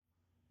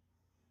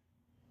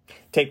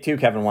Take two,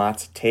 Kevin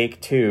Watts. Take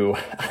two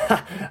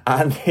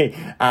on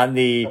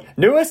the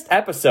newest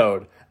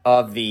episode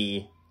of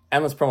the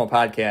Endless Promo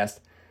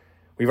Podcast.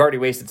 We've already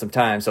wasted some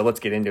time, so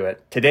let's get into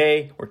it.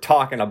 Today, we're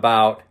talking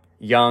about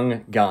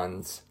Young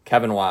Guns.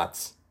 Kevin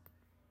Watts.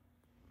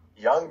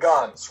 Young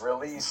Guns,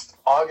 released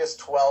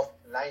August 12th,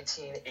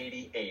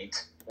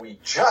 1988. We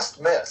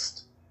just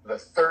missed the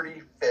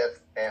 35th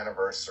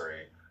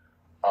anniversary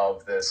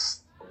of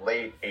this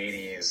late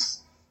 80s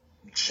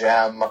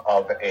gem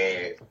of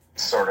a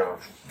sort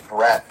of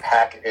Brat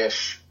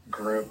Pack-ish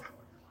group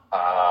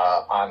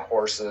on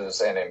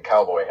horses and in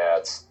cowboy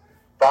hats,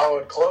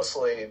 followed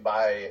closely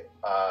by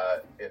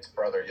its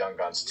brother Young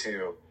Guns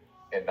 2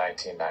 in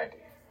 1990.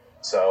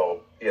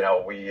 So, you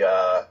know, we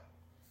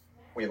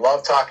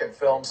love talking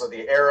films of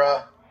the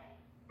era.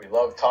 We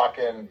love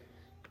talking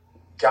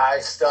guy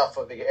stuff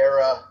of the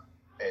era,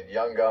 and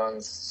Young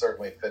Guns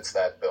certainly fits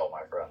that bill,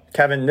 my friend.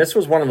 Kevin, this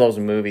was one of those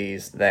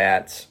movies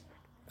that,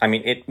 I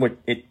mean,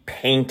 it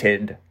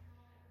painted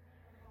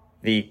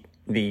the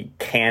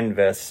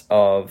canvas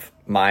of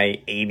my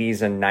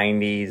 80s and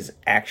 90s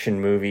action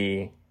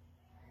movie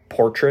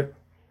portrait.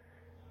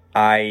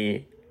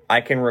 I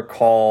can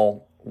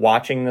recall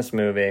watching this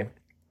movie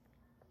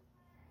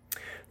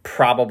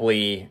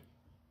probably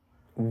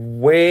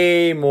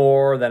way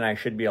more than I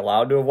should be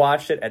allowed to have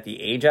watched it at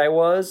the age I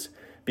was,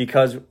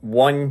 because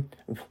one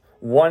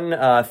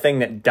thing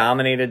that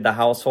dominated the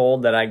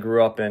household that I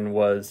grew up in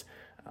was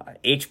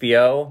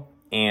HBO,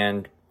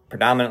 and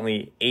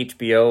predominantly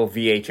HBO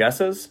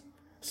VHSs.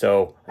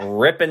 So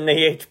ripping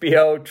the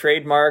HBO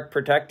trademark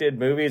protected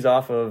movies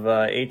off of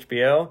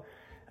HBO.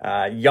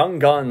 Young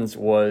Guns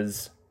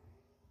was,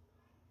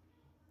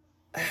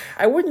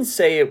 I wouldn't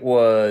say it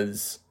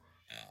was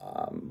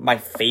my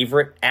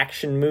favorite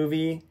action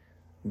movie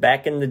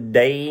back in the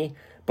day,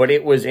 but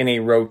it was in a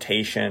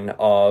rotation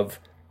of,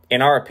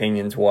 in our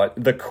opinions, what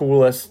the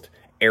coolest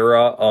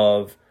era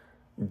of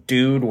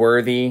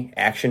dude-worthy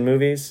action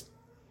movies.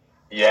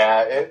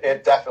 Yeah,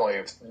 it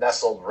definitely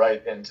nestled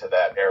right into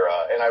that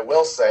era. And I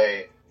will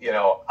say, you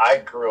know, I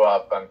grew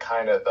up on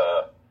kind of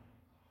the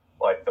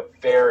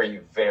very,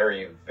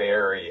 very,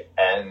 very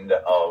end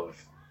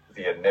of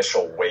the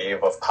initial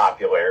wave of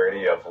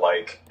popularity of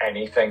like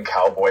anything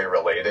cowboy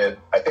related.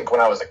 I think when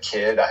I was a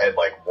kid, I had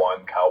like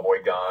one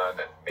cowboy gun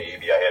and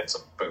maybe I had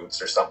some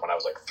boots or something when I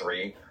was like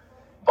 3.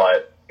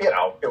 But, you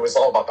know, it was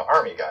all about the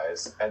Army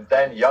guys. And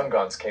then Young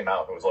Guns came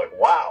out and it was like,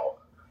 wow,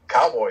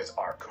 cowboys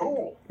are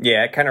cool.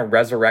 Yeah, it kind of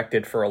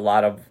resurrected for a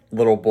lot of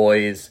little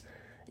boys,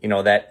 you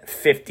know, that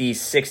 50s,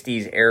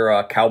 60s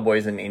era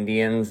cowboys and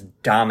Indians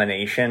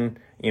domination.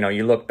 You know,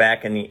 you look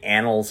back in the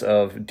annals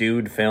of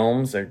dude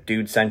films or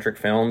dude-centric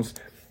films.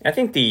 I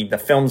think the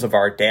films of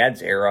our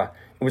dad's era,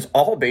 it was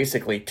all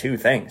basically two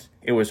things.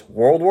 It was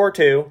World War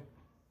II,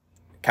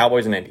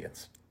 cowboys and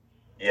Indians.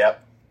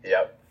 Yep.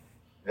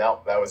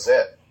 No, that was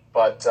it.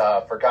 But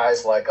for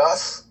guys like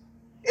us,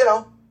 you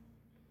know,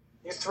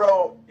 you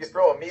throw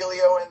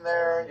Emilio in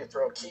there, you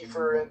throw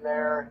Kiefer in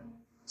there,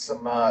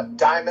 some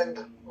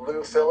Diamond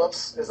Lou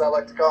Phillips, as I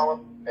like to call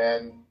him,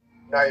 and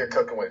now you're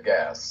cooking with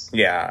gas.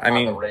 Yeah, I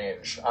mean, on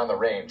the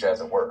range,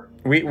 as it were.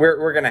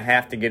 We're gonna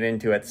have to get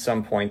into at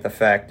some point the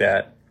fact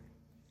that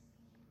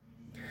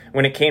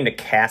when it came to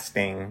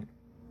casting,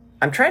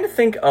 I'm trying to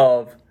think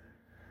of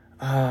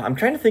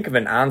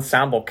an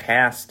ensemble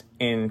cast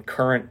in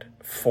current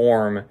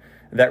form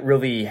that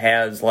really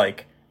has,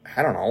 like,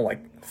 I don't know,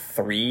 like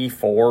 3,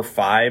 4,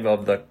 5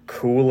 of the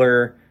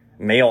cooler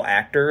male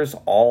actors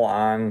all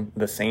on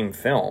the same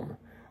film.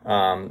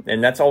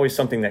 And that's always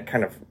something that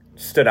kind of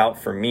stood out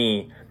for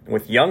me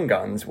with Young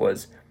Guns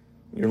was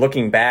you're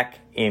looking back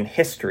in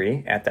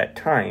history at that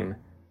time.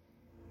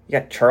 You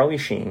got Charlie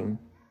Sheen,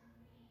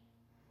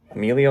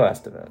 Emilio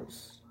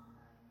Estevez,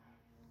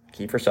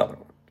 Kiefer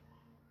Sutherland.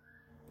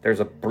 There's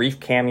a brief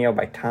cameo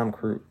by Tom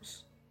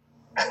Cruise.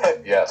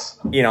 Yes.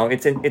 You know,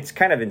 it's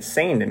kind of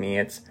insane to me.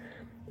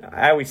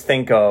 I always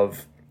think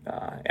of,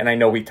 and I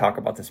know we talk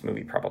about this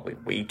movie probably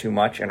way too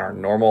much in our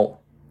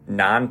normal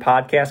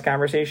non-podcast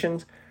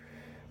conversations,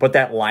 but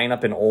that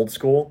lineup in Old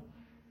School.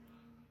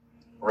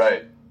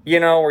 Right. You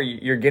know, where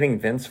you're getting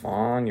Vince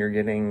Vaughn, you're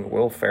getting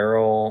Will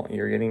Ferrell,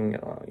 you're getting,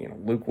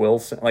 Luke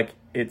Wilson. Like,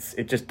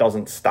 it just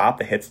doesn't stop.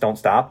 The hits don't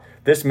stop.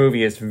 This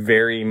movie is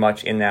very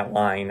much in that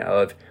line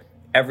of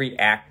every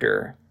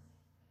actor.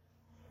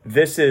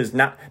 This is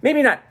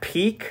maybe not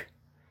peak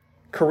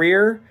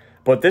career,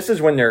 but this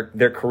is when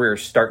their career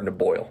is starting to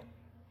boil.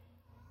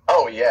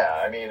 Oh,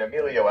 yeah. I mean,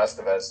 Emilio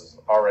Estevez is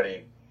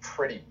already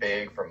pretty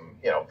big from,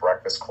 you know,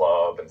 Breakfast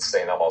Club and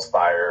St. Elmo's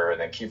Fire, and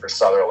then Kiefer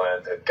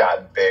Sutherland had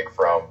gotten big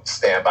from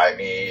Stand By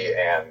Me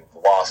and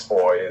Lost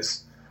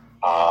Boys.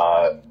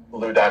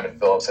 Lou Diamond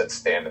Phillips had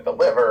Stand and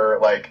Deliver.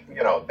 Like,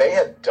 you know, they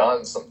had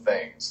done some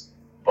things,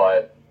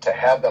 but to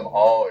have them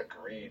all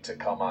agree to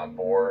come on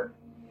board,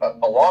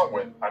 along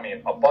with, I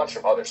mean, a bunch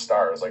of other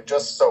stars, like,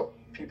 just so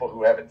people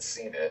who haven't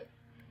seen it,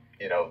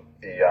 you know,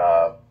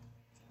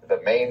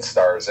 the main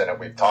stars in it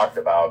we've talked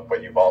about,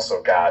 but you've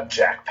also got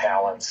Jack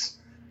Palance,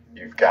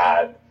 you've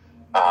got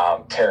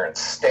Terrence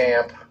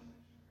Stamp,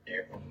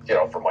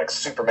 from like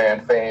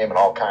Superman fame and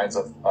all kinds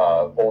of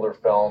older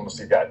films.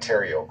 You've got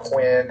Terry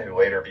O'Quinn, who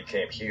later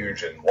became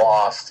huge and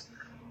Lost.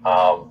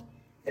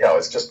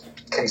 It's just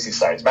Casey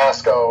Sides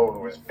Masco, who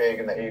was big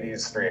in the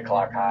 80s, 3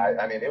 O'Clock High.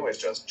 I mean, it was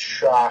just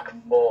chock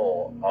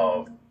full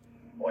of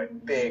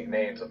like big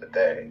names of the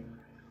day.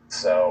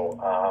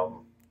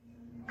 So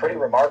pretty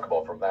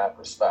remarkable from that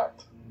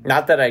respect.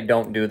 Not that I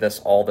don't do this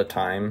all the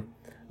time,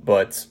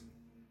 but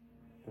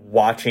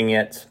watching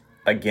it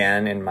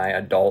again in my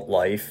adult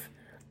life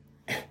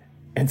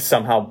and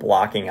somehow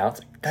blocking out,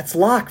 that's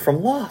Locke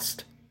from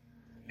Lost.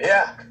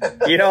 Yeah.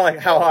 Like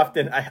how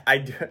often I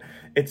do.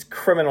 It's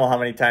criminal how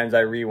many times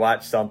I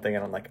rewatch something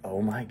and I'm like,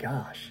 oh my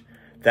gosh,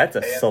 that's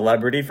a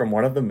celebrity from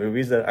one of the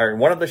movies or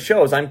one of the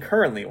shows I'm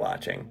currently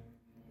watching.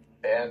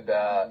 And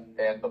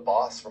the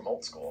boss from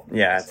Old School.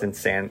 Yeah, it's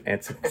insane.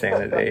 It's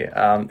insanity.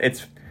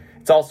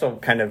 It's also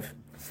kind of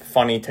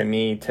funny to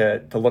me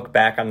to look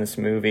back on this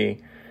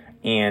movie,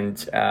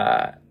 and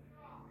I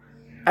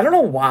don't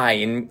know why,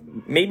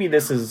 and maybe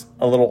this is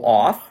a little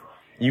off.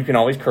 You can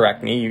always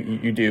correct me.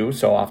 You do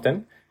so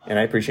often, and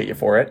I appreciate you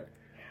for it.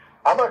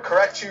 I'm going to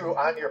correct you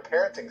on your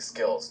parenting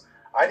skills.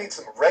 I need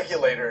some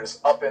regulators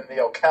up in the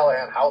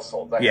O'Callahan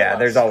household. Yeah,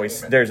 there's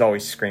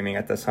always screaming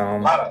at this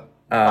home. A lot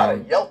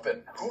of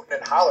yelping, hooting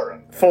and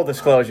hollering. Full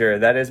disclosure,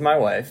 that is my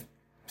wife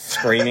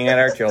screaming at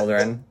our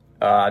children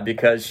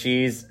because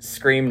she's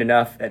screamed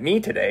enough at me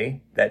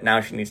today that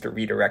now she needs to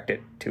redirect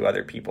it to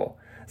other people.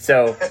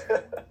 So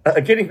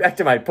getting back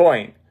to my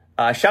point,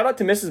 shout out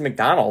to Mrs.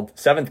 McDonald,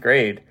 7th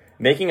grade,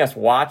 making us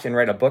watch and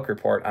write a book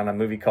report on a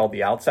movie called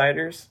The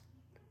Outsiders.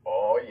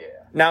 Oh, yeah.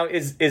 Now,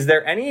 is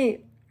there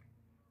any...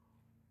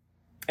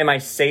 Am I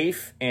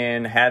safe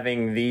in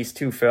having these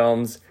two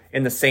films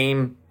in the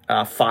same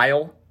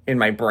file in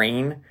my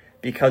brain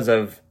because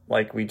of,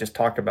 like we just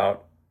talked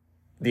about,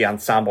 the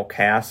ensemble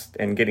cast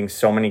and getting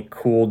so many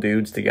cool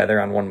dudes together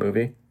on one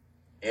movie?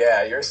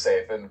 Yeah, you're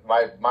safe. And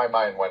my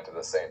mind went to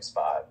the same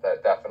spot.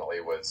 That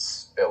definitely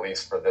was, at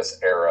least for this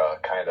era,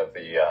 kind of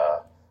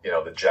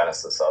the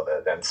genesis of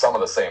it. And some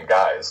of the same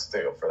guys,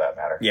 too, for that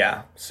matter.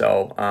 Yeah.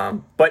 So,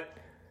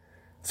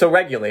 so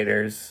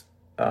Regulators,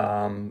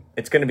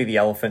 it's going to be the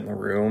elephant in the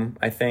room,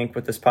 I think,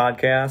 with this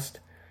podcast.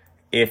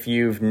 If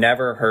you've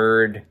never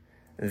heard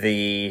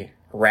the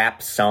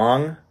rap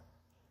song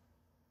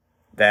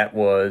that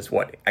was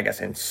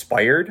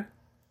inspired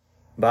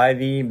by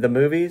the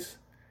movies,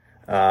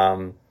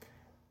 then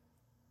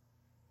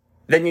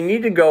you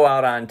need to go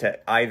out onto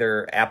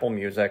either Apple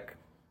Music,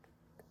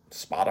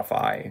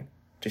 Spotify,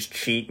 just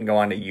cheat and go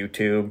onto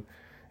YouTube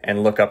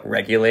and look up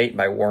Regulate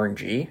by Warren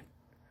G.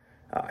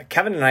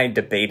 Kevin and I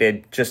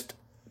debated just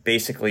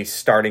basically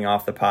starting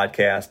off the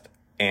podcast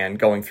and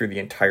going through the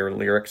entire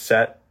lyric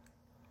set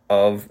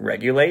of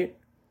Regulate.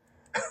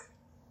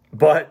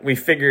 But we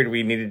figured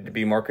we needed to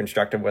be more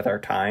constructive with our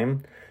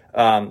time.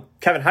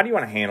 Kevin, how do you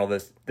want to handle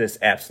this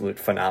absolute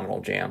phenomenal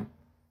jam?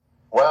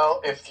 Well,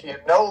 if you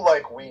know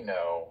like we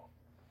know,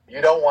 you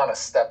don't want to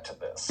step to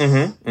this.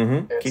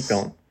 Keep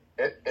going.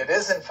 It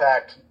is, in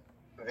fact,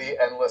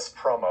 the endless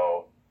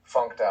promo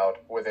funked out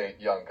with a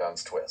Young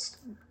Guns twist.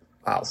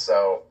 Wow.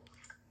 So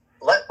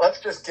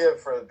let's just give,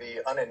 for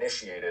the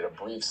uninitiated, a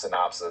brief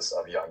synopsis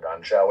of Young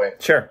Guns, shall we?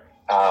 Sure.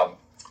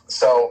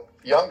 So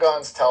Young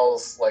Guns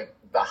tells like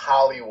the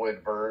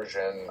Hollywood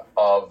version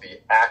of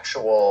the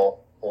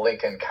actual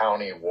Lincoln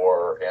County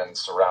War and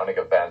surrounding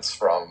events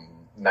from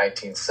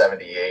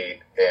 1978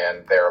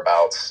 and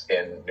thereabouts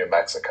in New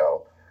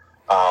Mexico.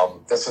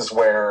 This is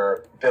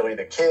where Billy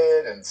the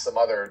Kid and some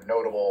other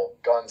notable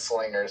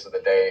gunslingers of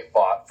the day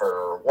fought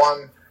for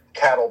one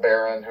cattle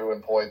baron who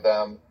employed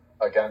them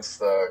against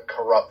the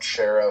corrupt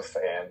sheriff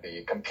and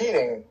the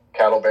competing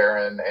cattle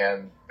baron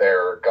and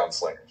their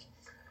gunslingers.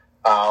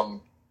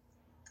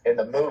 In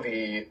the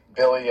movie,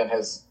 Billy and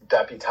his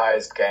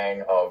deputized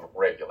gang of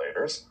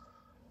regulators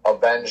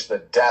avenge the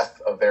death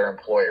of their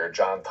employer,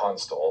 John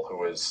Tunstall, who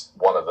was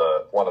one of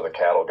the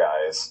cattle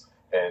guys,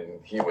 and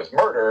he was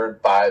murdered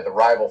by the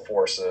rival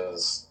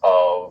forces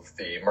of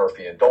the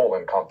Murphy and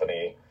Dolan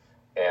Company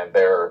and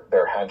their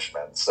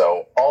henchmen.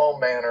 So all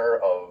manner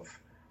of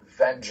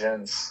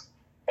vengeance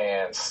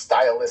and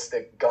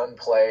stylistic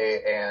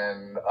gunplay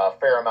and a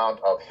fair amount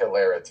of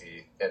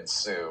hilarity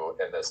ensue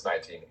in this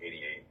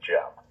 1988 gem.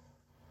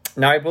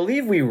 Now, I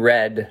believe we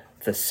read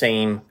the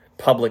same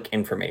public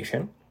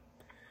information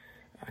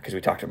because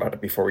we talked about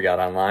it before we got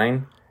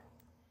online.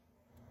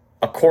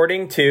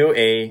 According to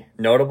a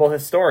notable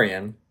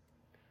historian,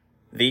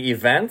 the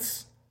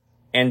events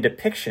and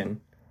depiction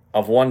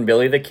of one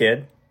Billy the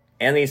Kid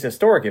and these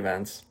historic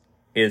events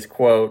is,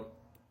 quote,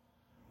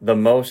 the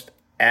most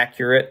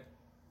accurate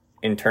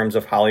in terms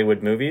of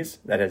Hollywood movies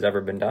that has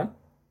ever been done.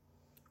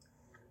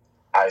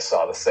 I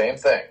saw the same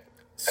thing.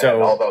 So,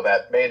 and although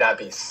that may not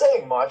be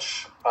saying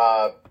much,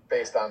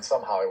 based on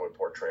some Hollywood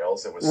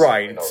portrayals, it was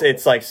right.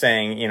 It's like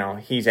saying,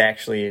 he's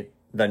actually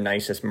the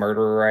nicest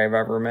murderer I've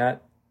ever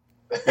met.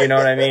 You know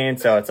what I mean?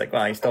 So it's like,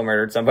 well, he still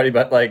murdered somebody,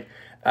 but like,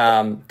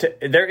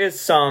 there is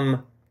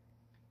some.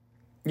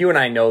 You and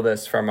I know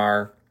this from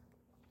our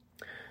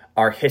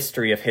are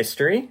history of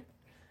history.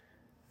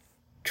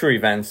 True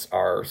events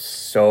are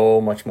so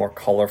much more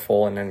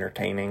colorful and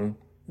entertaining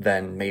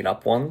than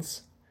made-up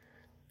ones.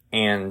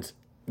 And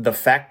the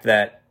fact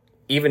that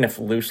even if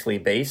loosely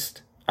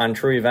based on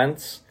true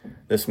events,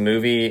 this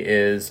movie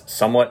is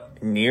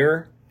somewhat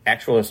near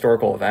actual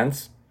historical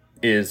events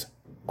is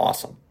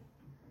awesome.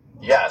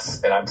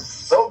 Yes, and I'm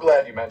so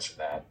glad you mentioned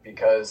that,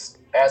 because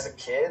as a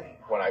kid,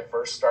 when I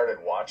first started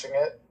watching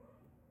it,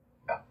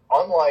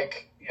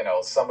 unlike,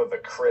 some of the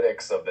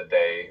critics of the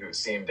day who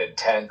seemed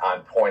intent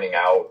on pointing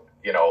out,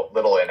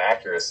 little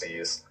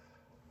inaccuracies,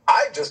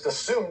 I just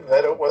assumed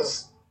that it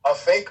was a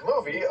fake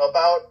movie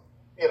about,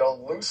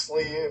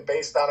 loosely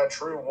based on a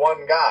true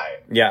one guy.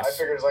 Yes. I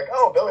figured it's like,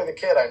 oh, Billy the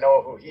Kid, I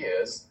know who he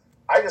is.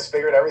 I just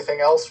figured everything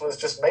else was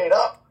just made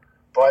up.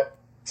 But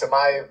to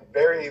my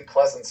very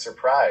pleasant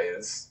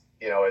surprise,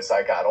 as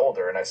I got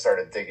older and I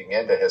started digging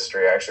into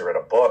history, I actually read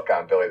a book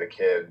on Billy the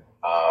Kid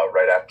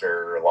right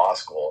after law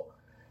school.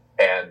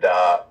 And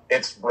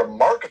it's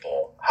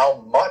remarkable how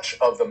much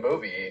of the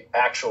movie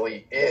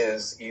actually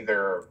is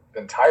either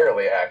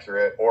entirely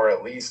accurate or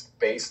at least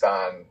based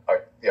on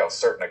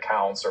certain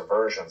accounts or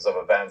versions of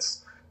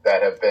events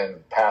that have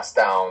been passed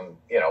down,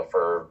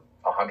 for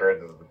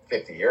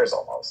 150 years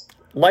almost.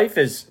 Life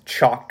is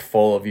chocked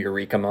full of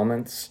eureka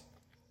moments.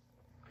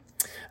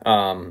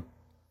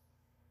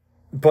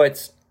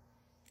 But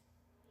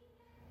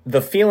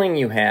the feeling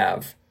you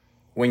have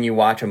when you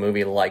watch a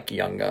movie like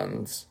Young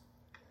Guns,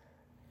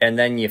 and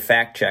then you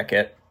fact check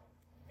it,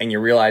 and you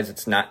realize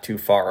it's not too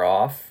far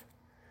off.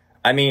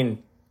 I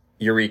mean,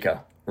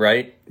 eureka,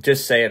 right?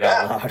 Just say it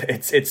out loud.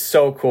 It's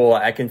so cool.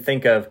 I can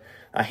think of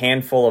a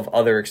handful of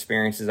other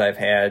experiences I've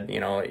had,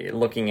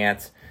 looking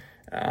at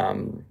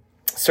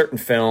certain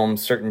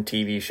films, certain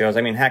TV shows.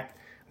 I mean, heck,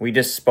 we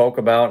just spoke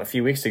about a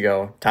few weeks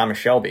ago, Thomas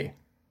Shelby.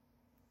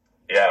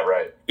 Yeah,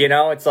 right.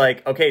 It's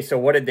like, okay, so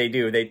what did they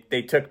do?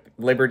 They took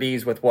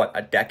liberties with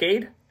a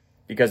decade?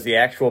 Because the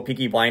actual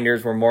Peaky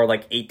Blinders were more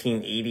like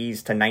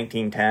 1880s to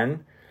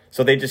 1910.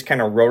 So they just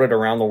kind of wrote it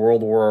around the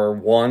World War I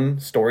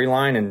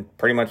storyline and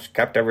pretty much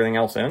kept everything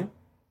else in.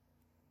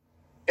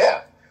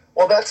 Yeah.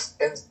 Well,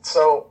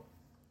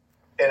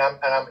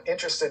 I'm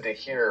interested to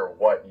hear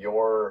what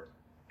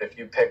if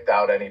you picked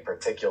out any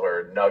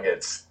particular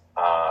nuggets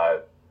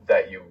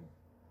that you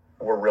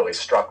were really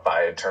struck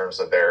by in terms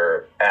of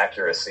their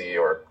accuracy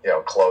or,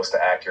 close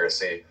to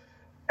accuracy.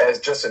 As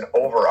just an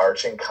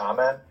overarching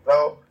comment,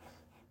 though,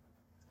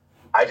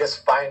 I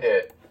just find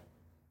it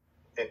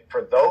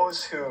for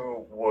those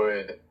who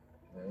would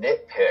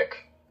nitpick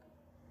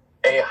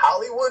a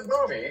Hollywood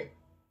movie,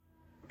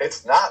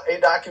 it's not a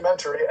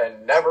documentary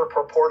and never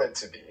purported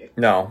to be.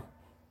 No.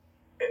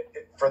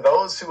 For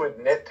those who would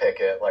nitpick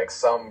it, like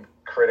some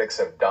critics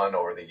have done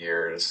over the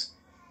years,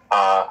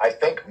 I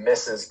think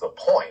misses the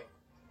point.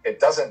 It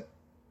doesn't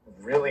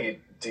really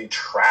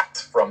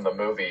detract from the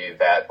movie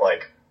that,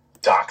 like,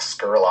 Doc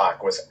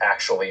Scurlock was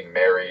actually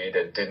married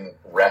and didn't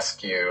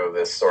rescue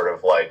this sort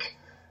of like,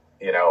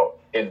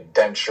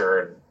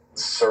 indentured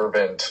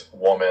servant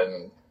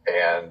woman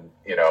and,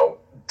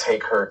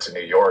 take her to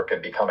New York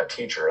and become a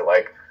teacher.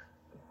 Like,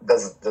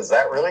 does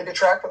that really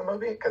detract from the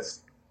movie?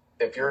 Because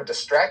if you're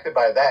distracted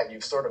by that,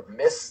 you sort of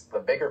miss the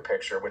bigger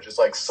picture, which is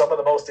like some of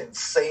the most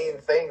insane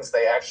things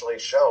they actually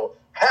show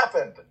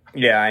happened.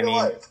 Yeah, I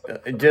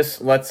mean,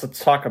 just let's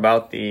talk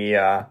about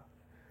the,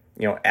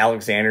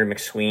 Alexander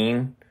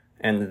McSween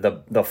and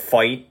the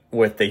fight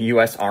with the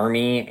U.S.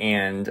 Army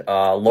and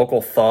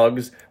local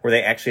thugs where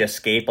they actually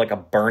escape like a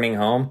burning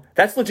home.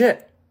 That's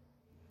legit.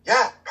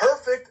 Yeah,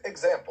 perfect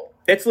example.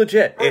 It's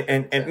legit.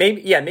 And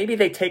maybe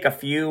they take a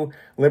few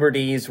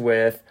liberties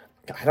with,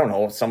 I don't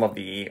know, some of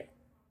the...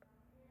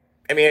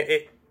 I mean,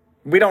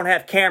 we don't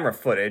have camera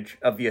footage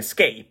of the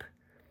escape,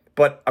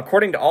 but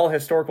according to all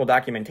historical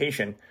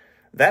documentation,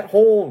 that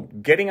whole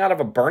getting out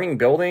of a burning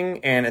building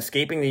and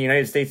escaping the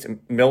United States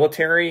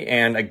military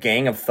and a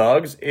gang of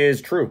thugs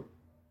is true.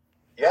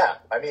 Yeah,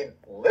 I mean,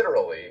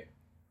 literally,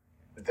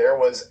 there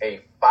was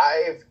a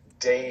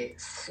 5-day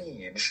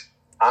siege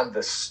on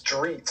the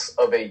streets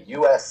of a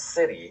U.S.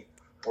 city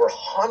where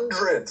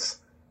hundreds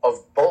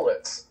of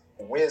bullets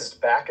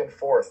whizzed back and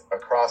forth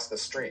across the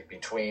street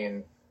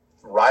between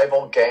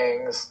rival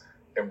gangs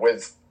and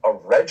with a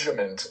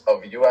regiment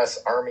of U.S.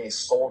 Army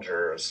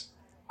soldiers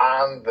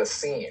on the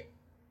scene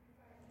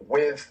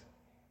with,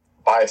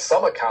 by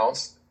some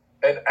accounts,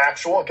 an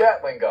actual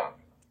Gatling gun.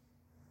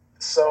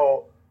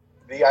 So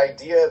the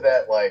idea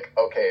that, like,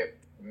 okay,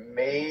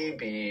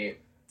 maybe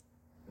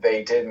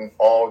they didn't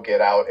all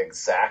get out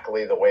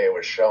exactly the way it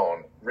was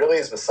shown really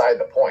is beside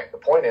the point. The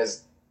point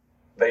is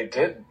they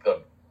did,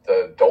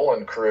 the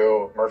Dolan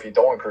crew, Murphy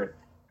Dolan crew,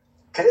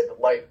 did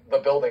light the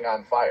building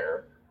on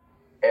fire.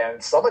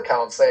 And some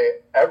accounts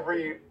say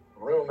every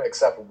room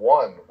except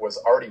one was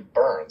already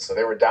burned. So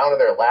they were down to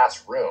their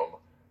last room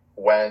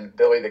when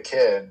Billy the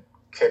Kid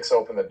kicks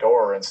open the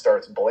door and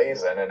starts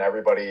blazing, and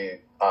everybody,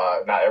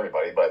 not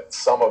everybody, but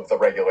some of the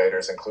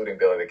regulators, including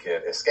Billy the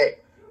Kid, escape.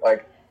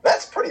 Like,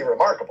 that's pretty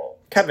remarkable.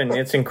 Kevin,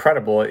 it's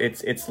incredible.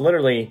 It's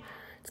literally,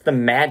 it's the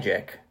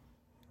magic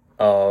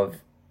of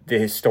the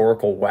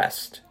historical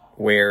West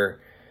where,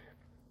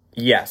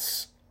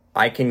 yes,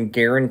 I can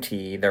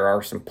guarantee there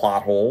are some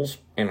plot holes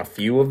in a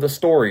few of the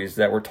stories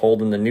that were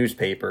told in the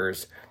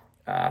newspapers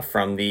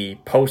from the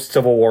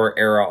post-Civil War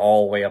era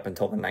all the way up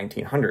until the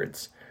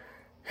 1900s.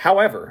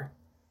 However,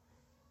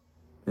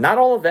 not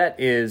all of that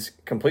is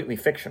completely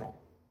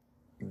fictional.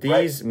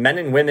 These men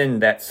and women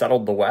that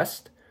settled the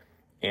West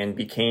and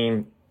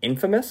became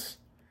infamous,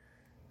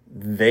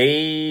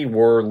 they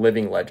were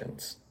living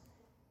legends.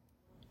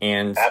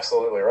 And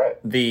absolutely right.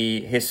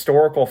 The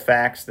historical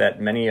facts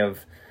that many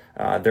of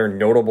their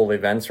notable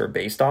events are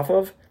based off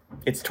of,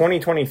 it's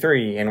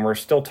 2023, and we're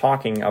still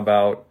talking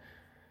about,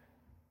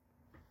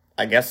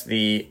 I guess,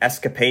 the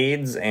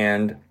escapades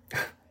and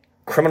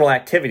criminal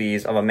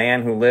activities of a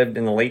man who lived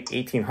in the late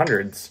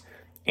 1800s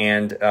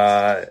and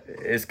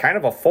is kind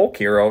of a folk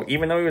hero,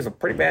 even though he was a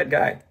pretty bad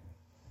guy.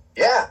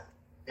 Yeah.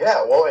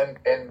 Well,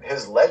 and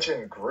his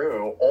legend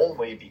grew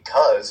only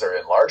because, or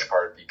in large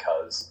part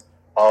because,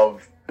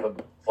 of the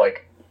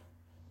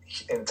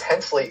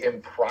intensely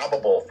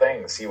improbable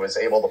things he was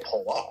able to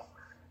pull off.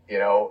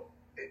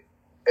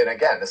 And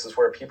again, this is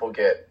where people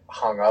get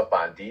hung up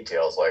on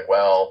details like,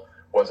 well,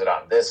 was it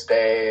on this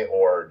day,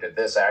 or did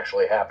this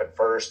actually happen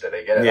first? Did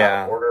they get it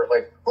out of order?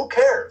 Like, who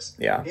cares?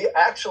 Yeah.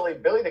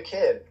 Billy the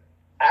Kid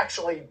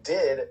actually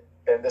did,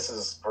 and this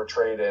is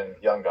portrayed in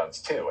Young Guns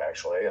 2,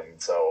 actually,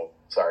 and so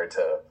sorry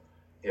to,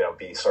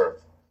 be sort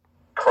of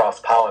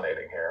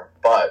cross-pollinating here,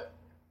 but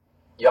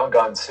Young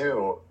Guns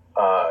 2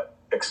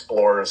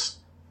 explores,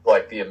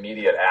 like, the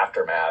immediate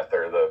aftermath,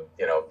 or the,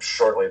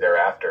 shortly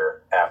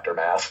thereafter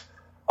aftermath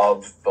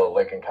of the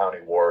Lincoln County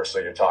War, so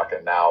you're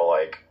talking now,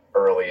 like,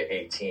 early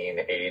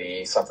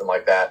 1880, something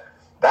like that.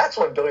 That's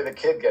when Billy the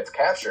Kid gets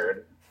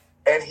captured,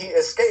 and he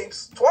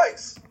escapes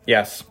twice.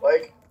 Yes.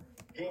 Like,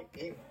 he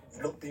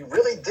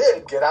really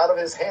did get out of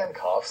his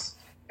handcuffs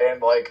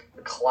and, like,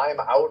 climb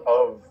out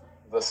of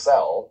the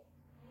cell,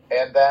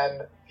 and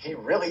then he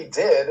really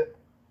did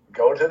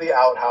go to the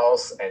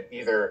outhouse and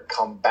either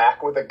come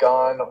back with a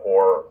gun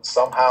or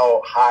somehow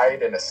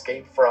hide and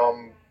escape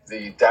from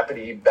the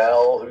Deputy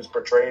Bell, who's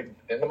portrayed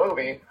in the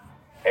movie.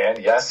 And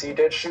yes, he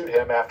did shoot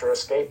him after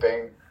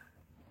escaping,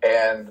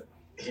 and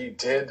he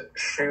did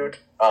shoot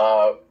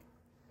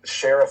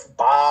Sheriff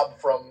Bob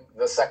from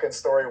the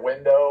second-story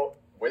window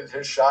with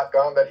his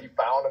shotgun that he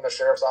found in the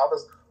sheriff's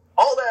office.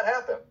 All that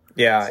happened.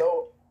 Yeah.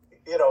 So,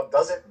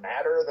 does it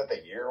matter that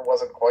the year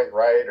wasn't quite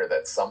right, or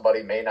that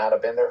somebody may not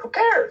have been there? Who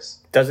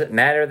cares? Does it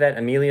matter that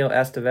Emilio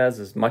Estevez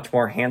is much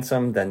more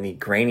handsome than the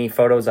grainy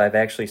photos I've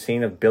actually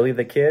seen of Billy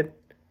the Kid?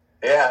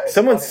 Yeah.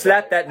 Someone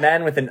slapped that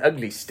man with an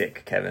ugly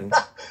stick, Kevin.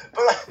 But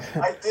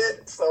I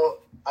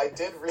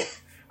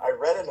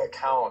read an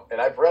account, and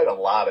I've read a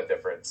lot of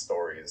different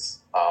stories.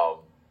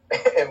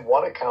 And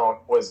one account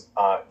was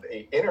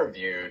they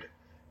interviewed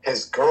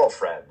his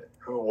girlfriend,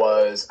 who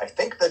was, I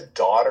think, the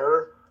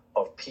daughter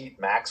of Pete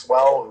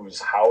Maxwell,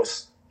 whose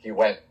house he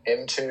went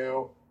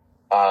into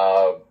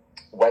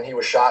when he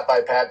was shot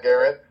by Pat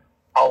Garrett,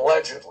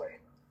 allegedly.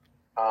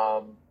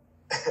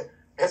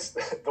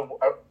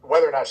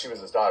 Whether or not she was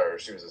his daughter or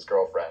she was his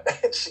girlfriend.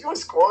 And she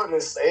was quoted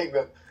as saying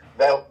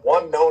that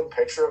one known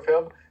picture of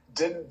him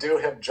didn't do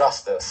him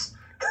justice.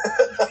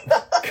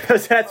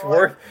 Because that's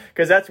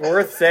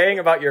worth saying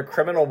about your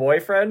criminal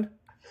boyfriend?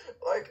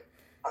 Like,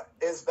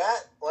 is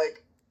that,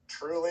 like,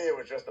 truly it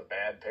was just a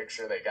bad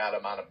picture, they got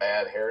him on a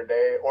bad hair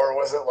day? Or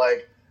was it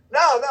like, no,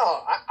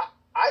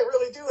 I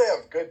really do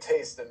have good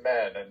taste in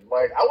men, and,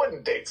 like, I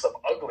wouldn't date some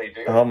ugly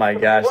dude. Oh my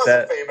gosh,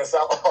 that famous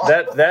outlaw.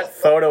 that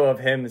photo of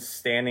him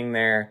standing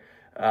there,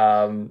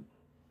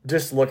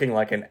 just looking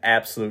like an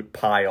absolute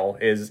pile,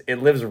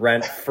 it lives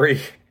rent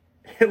free.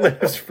 It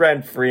lives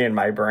rent free in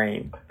my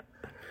brain.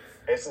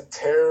 It's a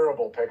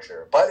terrible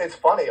picture, but it's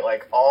funny.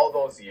 Like, all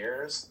those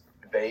years,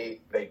 they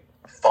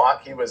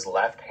thought he was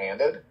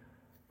left-handed,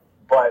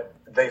 but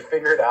they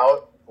figured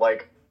out,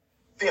 like,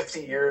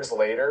 50 years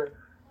later,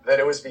 that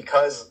it was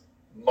because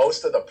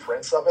most of the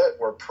prints of it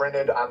were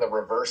printed on the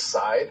reverse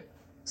side,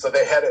 so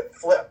they had it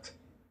flipped.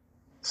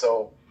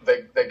 So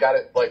they got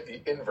it, like,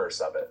 the inverse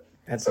of it.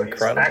 That's so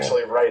incredible. He's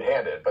actually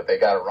right-handed, but they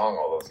got it wrong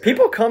all those years.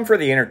 People come for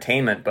the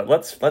entertainment, but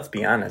let's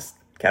be honest,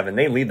 Kevin.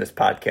 They leave this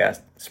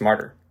podcast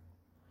smarter.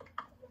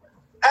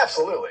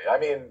 Absolutely. I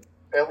mean,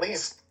 at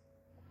least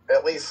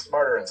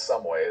smarter in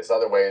some ways.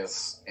 Other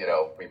ways,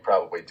 we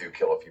probably do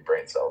kill a few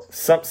brain cells.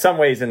 Some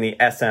ways in the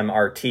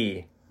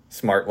SMRT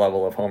smart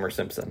level of Homer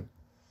Simpson.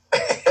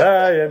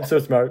 I am so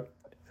smart.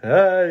 I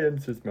am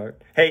so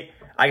smart. Hey,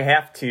 I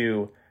have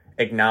to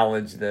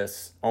acknowledge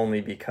this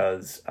only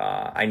because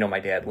I know my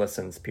dad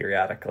listens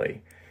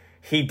periodically.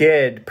 He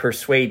did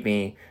persuade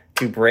me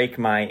to break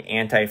my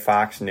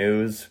anti-Fox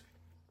News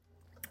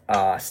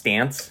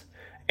stance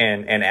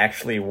and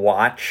actually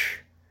watch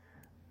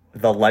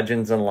the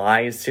Legends and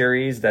Lies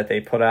series that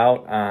they put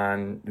out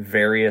on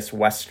various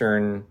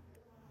Western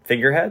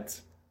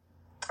figureheads.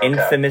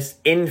 Okay.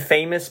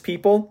 Infamous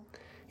people.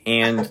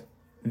 And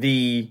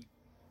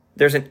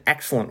there's an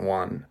excellent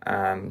one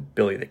on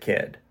Billy the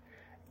Kid.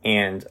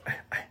 And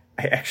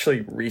I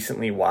actually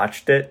recently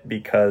watched it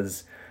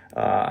because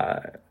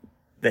the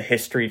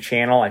History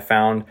Channel, I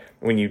found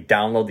when you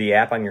download the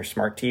app on your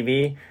smart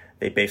TV,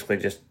 they basically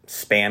just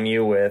spam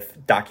you with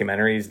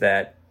documentaries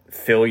that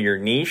fill your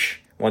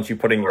niche once you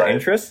put in your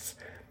interests.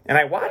 And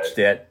I watched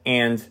it,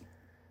 and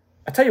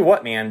I tell you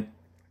what, man,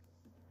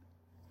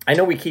 I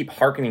know we keep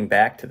hearkening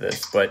back to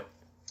this, but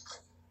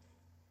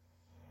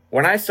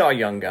when I saw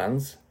Young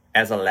Guns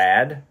as a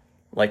lad,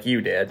 like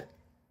you did,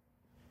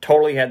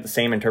 totally had the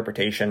same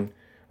interpretation.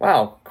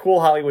 Wow,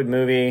 cool Hollywood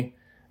movie.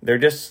 They're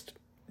just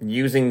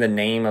using the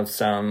name of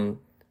some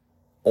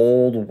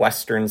old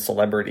Western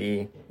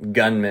celebrity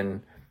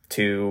gunman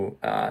to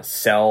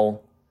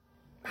sell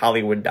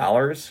Hollywood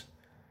dollars.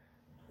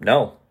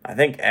 No, I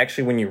think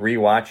actually when you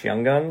rewatch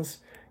Young Guns,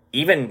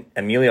 even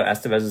Emilio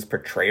Estevez's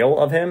portrayal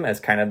of him as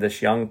kind of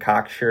this young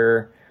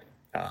cocksure,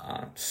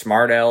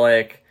 smart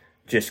aleck,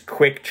 just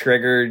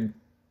quick-triggered,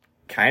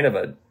 kind of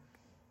a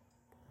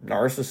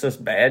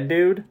narcissist bad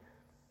dude,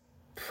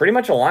 pretty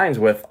much aligns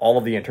with all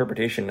of the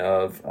interpretation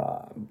of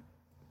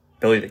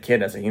Billy the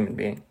Kid as a human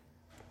being.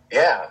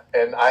 Yeah,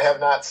 and I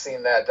have not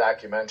seen that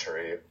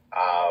documentary.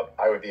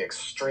 I would be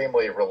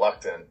extremely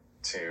reluctant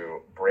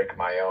to break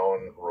my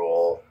own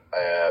rule,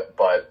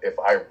 but if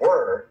I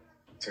were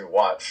to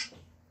watch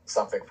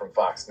something from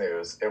Fox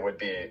News, it would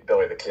be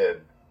Billy the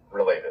Kid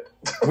related.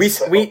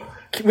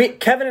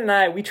 Kevin and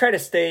I, we try to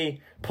stay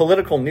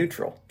political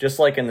neutral, just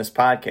like in this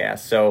podcast.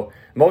 So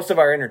most of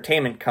our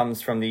entertainment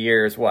comes from the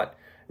years,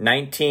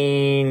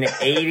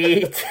 1980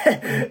 to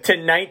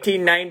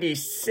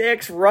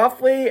 1996,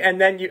 roughly.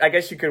 And then I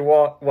guess you could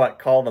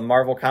call the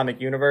Marvel Comic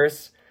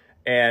Universe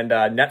and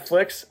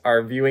Netflix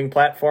our viewing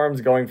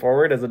platforms going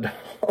forward as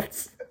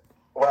adults.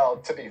 Well,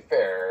 to be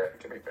fair,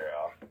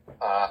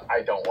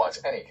 I don't watch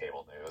any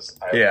cable news.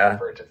 I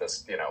prefer to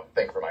just,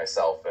 think for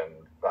myself and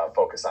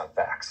focus on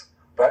facts.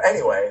 But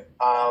anyway,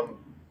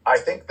 I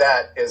think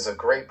that is a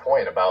great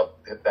point about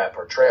that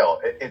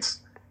portrayal. It's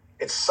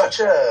such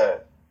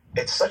a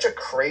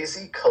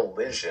crazy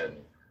collision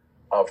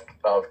of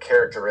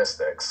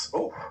characteristics.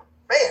 Ooh,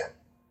 man,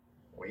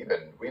 we've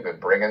been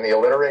bringing the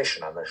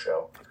alliteration on this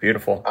show.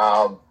 Beautiful.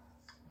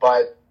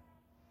 But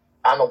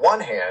on the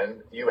one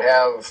hand, you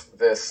have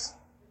this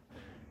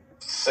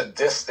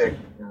sadistic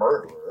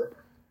murderer,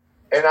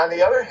 and on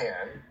the other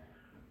hand,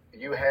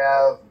 you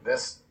have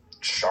this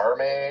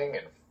charming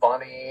and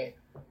funny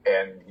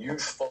and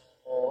youthful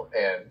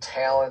and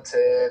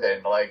talented,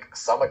 and like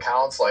some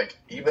accounts, like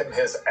even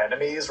his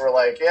enemies were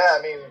like, yeah,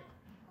 I mean,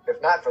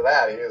 if not for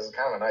that, he was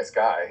kind of a nice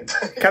guy.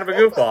 Kind of a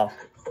goofball.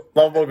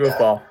 Lovable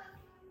goofball.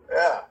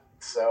 Yeah.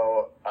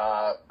 So,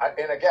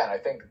 and again, I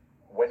think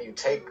when you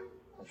take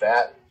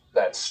that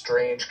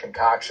strange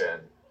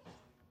concoction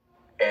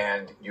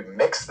and you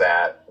mix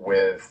that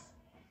with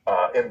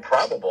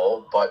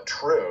improbable but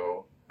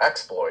true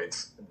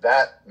exploits,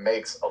 that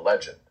makes a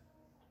legend.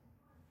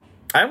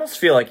 I almost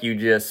feel like you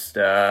just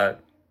wrote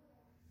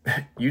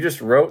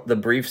the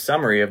brief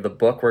summary of the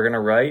book we're going to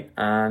write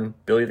on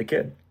Billy the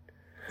Kid.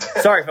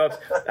 Sorry, folks.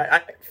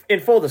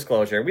 In full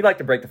disclosure, we like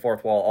to break the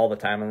fourth wall all the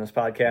time on this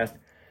podcast.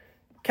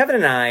 Kevin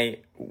and I,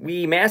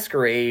 we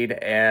masquerade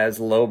as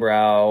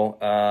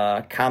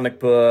lowbrow comic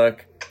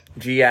book,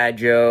 G.I.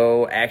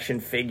 Joe, action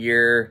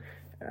figure,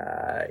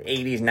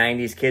 80s,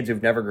 90s kids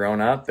who've never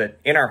grown up. But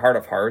in our heart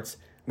of hearts,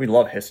 we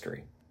love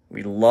history.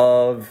 We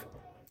love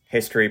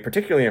history,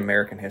 particularly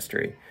American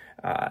history.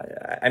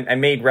 I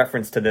made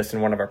reference to this in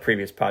one of our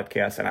previous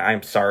podcasts, and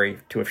I'm sorry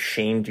to have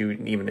shamed you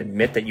and even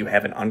admit that you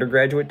have an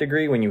undergraduate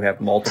degree when you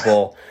have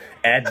multiple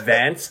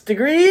advanced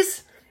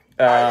degrees.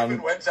 I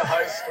even went to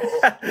high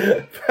school.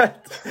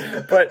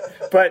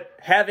 but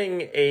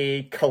having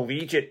a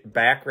collegiate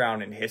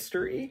background in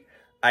history,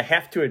 I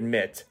have to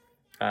admit,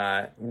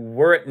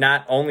 were it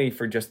not only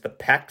for just the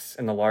pecs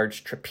and the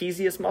large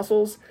trapezius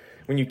muscles,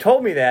 when you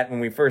told me that when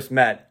we first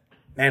met,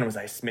 man, was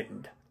I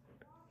smitten.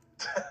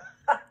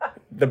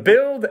 The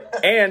build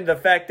and the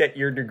fact that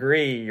your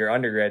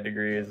undergrad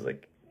degree is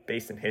like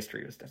based in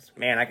history was just,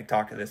 man, I could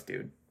talk to this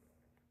dude.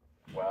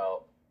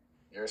 Well,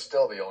 you're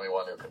still the only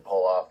one who can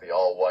pull off the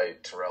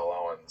all-white Terrell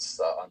Owens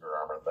Under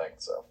Armour thing,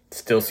 so.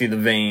 Still see the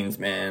veins,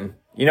 man.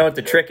 You know what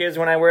the trick is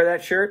when I wear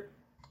that shirt?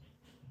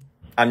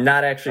 I'm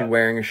not actually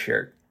wearing a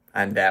shirt.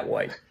 I'm that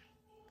white.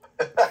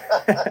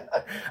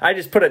 I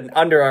just put an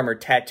Under Armour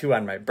tattoo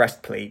on my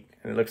breastplate,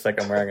 and it looks like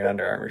I'm wearing an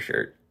Under Armour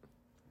shirt.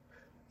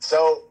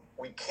 So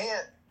we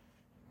can't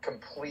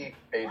complete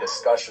a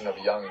discussion of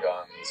Young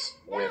Guns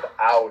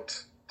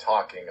without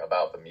talking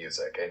about the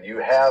music. And you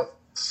have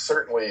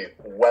certainly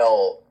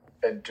well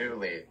and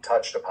duly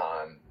touched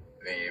upon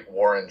the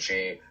Warren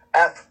G.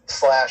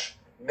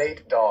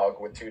 F/Nate Dogg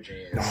with two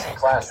G's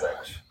classic.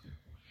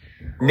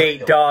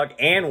 Nate Dogg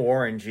and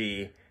Warren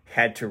G.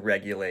 had to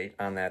regulate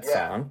on that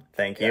song.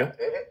 Thank you.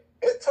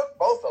 It took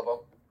both of them,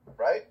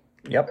 right?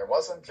 Yep. There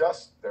wasn't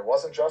just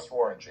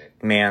Warren G.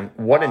 Man,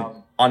 what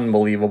an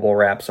unbelievable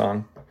rap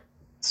song.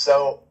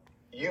 So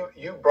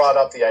you brought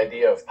up the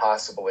idea of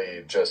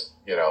possibly just,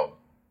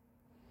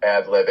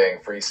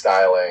 ad-libbing,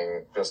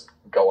 freestyling, just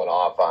going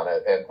off on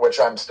it, and which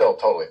I'm still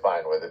totally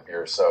fine with if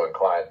you're so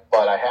inclined.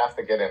 But I have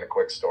to get in a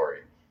quick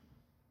story.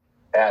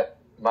 At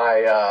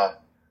my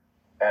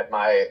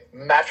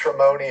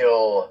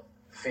matrimonial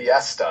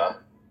fiesta,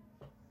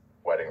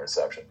 wedding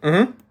reception,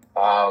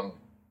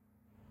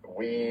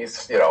 we,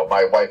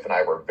 my wife and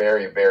I were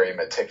very, very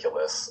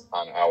meticulous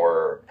on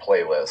our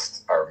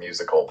playlist, our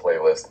musical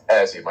playlist,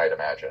 as you might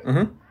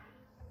imagine.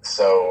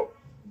 So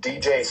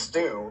DJ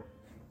Stu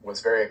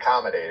was very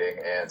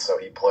accommodating, and so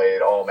he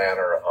played all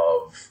manner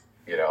of,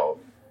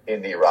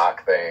 indie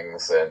rock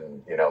things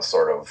and,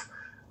 sort of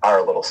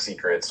our little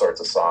secret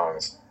sorts of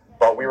songs.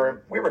 But we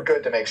were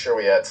good to make sure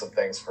we had some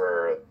things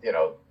for,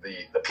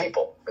 the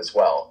people as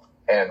well.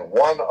 And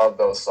one of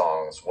those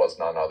songs was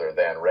none other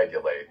than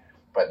Regulate.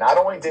 But not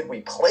only did we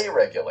play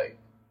Regulate,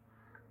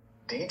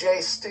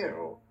 DJ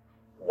Stu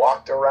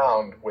walked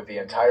around with the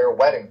entire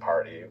wedding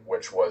party,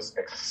 which was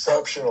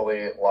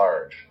exceptionally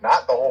large.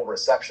 Not the whole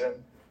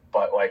reception,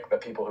 but like the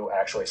people who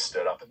actually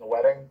stood up in the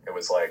wedding. It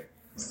was like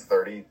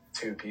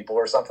 32 people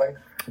or something.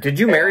 Did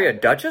you marry a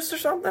duchess or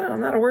something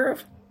I'm not aware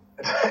of?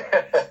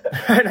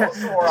 Most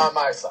of them were on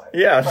my side.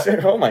 Yeah.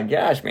 Oh my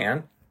gosh,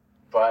 man.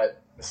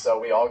 But so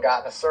we all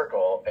got in a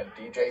circle, and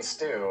DJ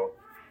Stu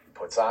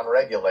puts on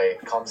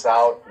Regulate, comes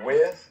out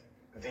with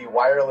the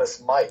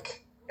wireless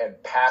mic,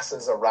 and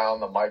passes around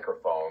the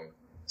microphone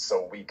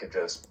so we could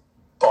just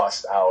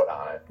bust out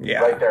on it. Yeah.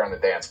 Right there on the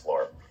dance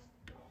floor.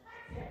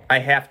 I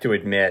have to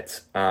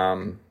admit,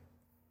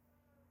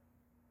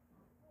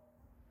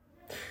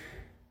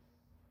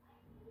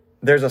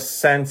 there's a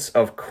sense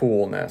of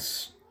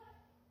coolness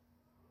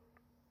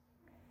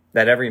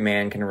that every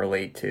man can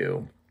relate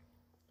to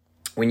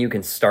when you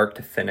can start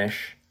to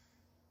finish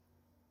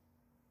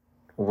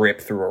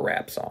rip through a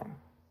rap song.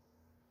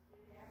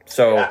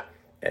 So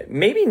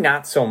maybe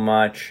not so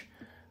much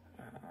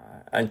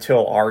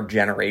until our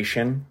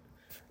generation,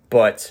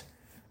 but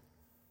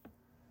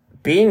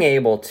being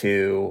able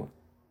to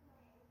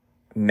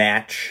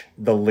match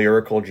the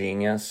lyrical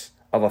genius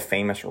of a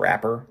famous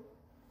rapper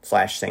 /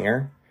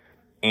 singer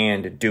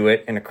and do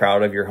it in a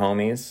crowd of your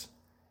homies,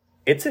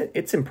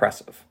 it's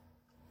impressive.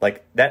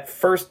 Like that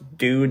first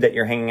dude that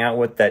you're hanging out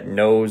with that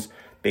knows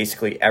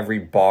basically every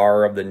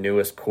bar of the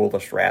newest,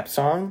 coolest rap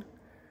song,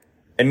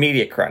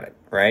 immediate credit,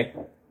 right?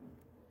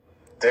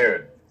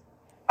 Dude,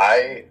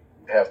 I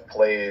have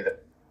played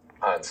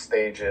on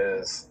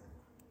stages.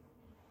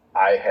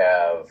 I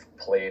have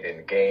played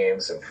in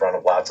games in front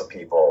of lots of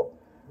people.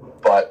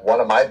 But one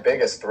of my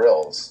biggest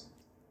thrills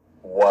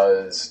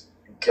was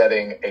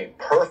getting a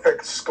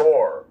perfect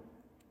score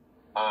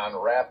on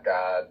Rap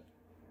God,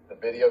 the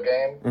video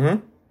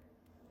game,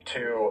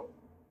 to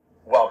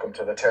Welcome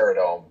to the Terror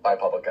Dome by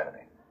Public Enemy.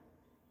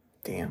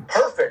 Damn.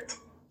 Perfect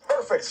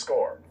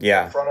score.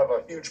 Yeah. In front of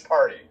a huge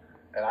party.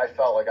 And I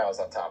felt like I was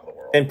on top of the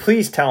world. And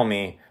please tell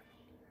me,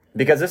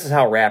 because this is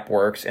how rap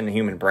works in the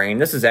human brain,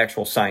 this is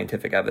actual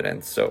scientific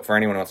evidence. So for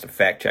anyone who wants to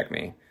fact check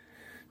me,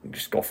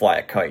 just go fly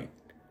a kite.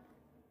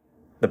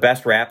 The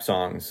best rap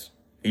songs,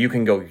 you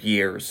can go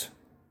years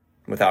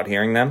without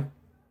hearing them.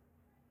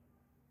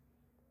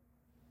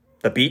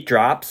 The beat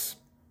drops,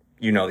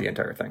 you know the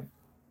entire thing.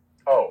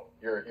 Oh,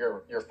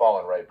 you're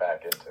falling right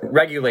back into it.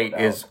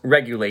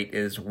 Regulate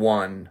is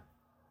one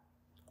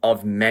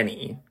of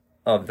many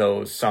of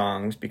those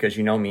songs, because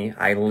you know me,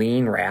 I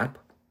lean rap.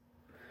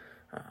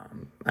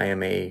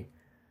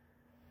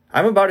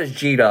 I'm about as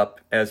G'd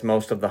up as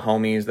most of the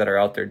homies that are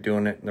out there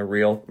doing it in the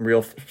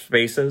real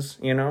spaces,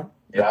 you know?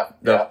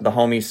 The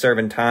homies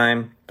serving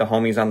time, the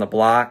homies on the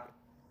block,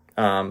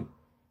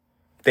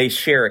 they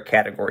share a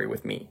category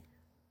with me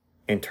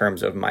in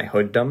terms of my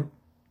hooddom.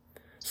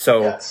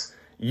 So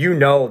you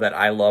know that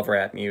I love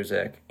rap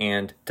music,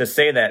 and to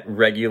say that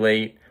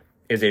Regulate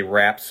is a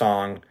rap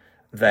song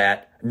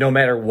that no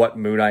matter what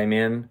mood I'm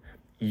in,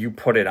 you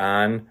put it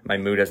on, my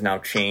mood has now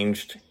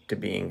changed to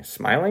being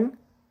smiling,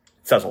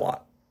 it says a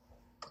lot.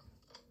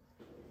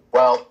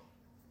 Well,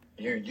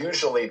 you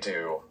usually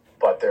do,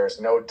 but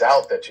there's no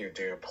doubt that you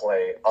do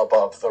play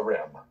Above the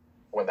Rim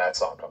when that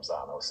song comes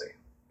on, OC.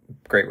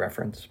 Great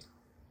reference.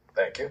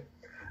 Thank you.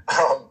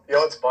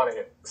 It's funny.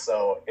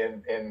 So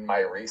in my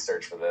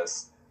research for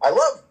this, how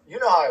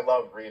I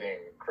love reading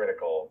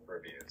critical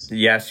reviews.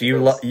 Yes, you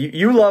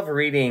love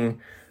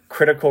reading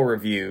critical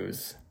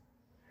reviews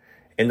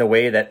in the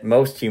way that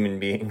most human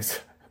beings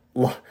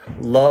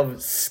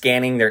love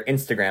scanning their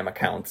Instagram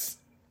accounts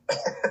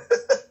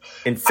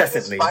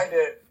incessantly.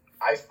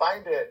 I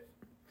find it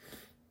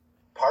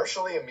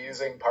partially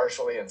amusing,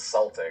 partially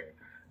insulting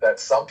that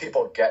some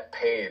people get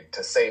paid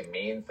to say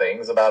mean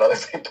things about other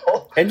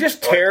people. And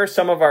just tear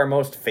some of our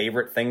most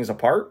favorite things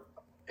apart.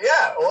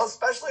 Yeah, well,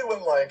 especially when,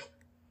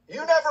 you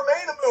never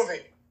made a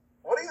movie.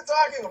 What are you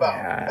talking about?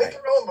 Yeah. Make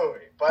your own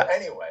movie. But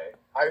anyway,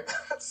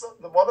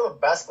 one of the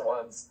best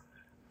ones,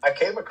 I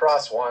came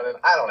across one, and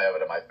I don't have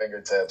it at my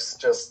fingertips.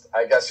 Just,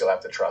 I guess you'll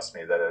have to trust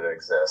me that it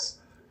exists.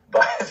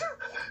 But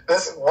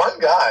this one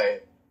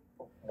guy,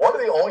 one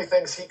of the only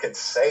things he could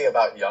say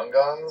about Young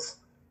Guns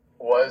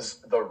was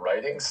the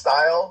writing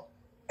style.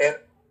 And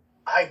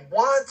I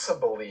want to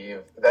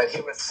believe that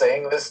he was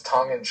saying this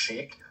tongue in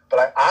cheek, but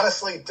I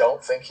honestly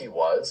don't think he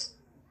was.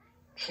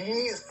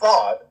 He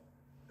thought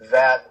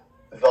that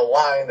the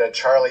line that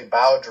Charlie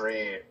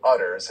Bowdry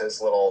utters,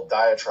 his little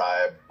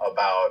diatribe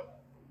about,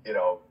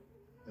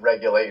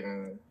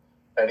 regulating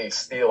any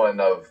stealing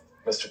of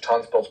Mr.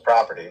 Tunstall's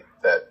property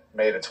that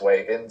made its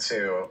way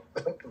into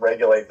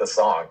regulate the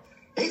song,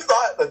 he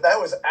thought that that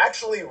was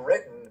actually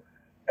written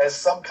as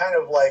some kind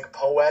of like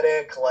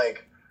poetic,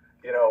 like,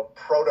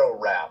 proto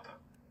rap.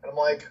 And I'm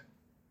like,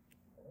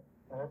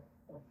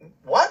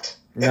 what?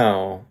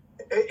 No.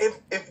 If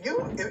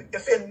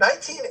in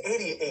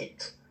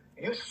 1988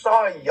 you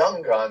saw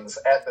Young Guns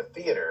at the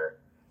theater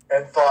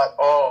and thought,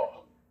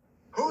 oh,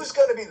 who's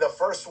going to be the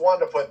first one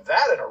to put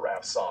that in a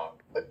rap song?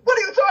 Like, what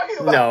are you talking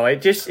about? No,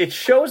 it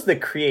shows the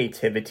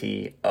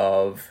creativity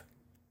of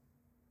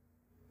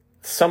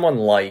someone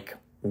like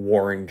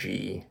Warren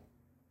G.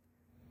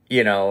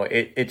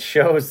 It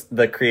shows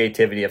the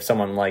creativity of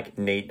someone like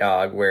Nate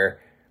Dogg, where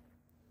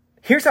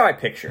here's how I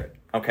picture it,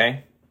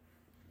 okay?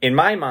 In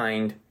my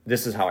mind,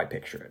 this is how I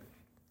picture it.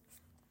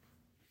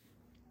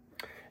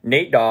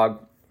 Nate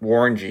Dogg,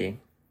 Warren G,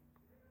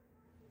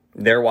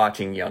 they're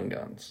watching Young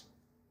Guns.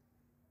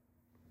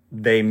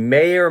 They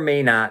may or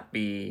may not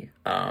be,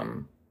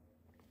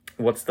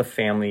 what's the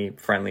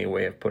family-friendly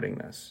way of putting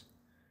this?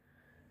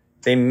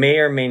 They may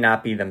or may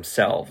not be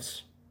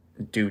themselves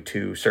due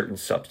to certain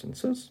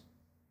substances.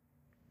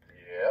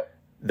 Yep.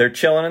 They're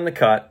chilling in the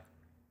cut.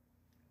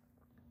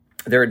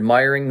 They're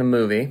admiring the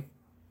movie.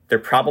 They're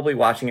probably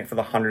watching it for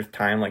the 100th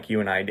time like you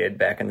and I did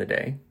back in the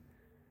day.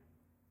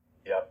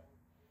 Yep.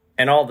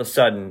 And all of a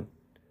sudden,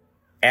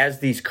 as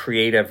these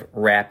creative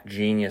rap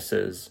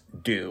geniuses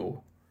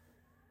do,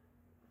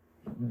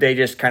 they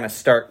just kind of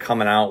start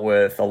coming out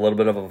with a little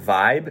bit of a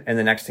vibe, and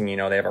the next thing you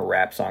know, they have a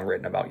rap song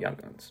written about Young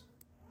Guns.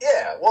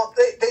 Yeah, well,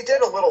 they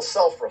did a little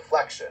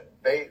self-reflection.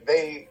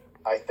 They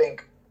I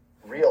think,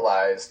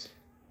 realized,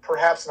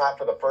 perhaps not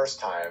for the first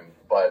time,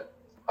 but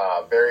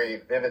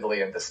very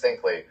vividly and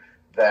distinctly,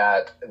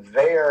 that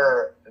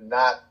they're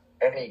not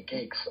any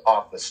geeks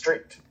off the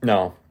street.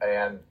 No.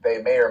 And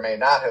they may or may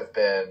not have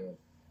been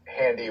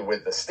handy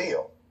with the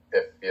steel,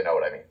 if you know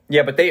what I mean.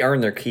 Yeah, but they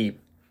earn their keep.